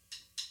James.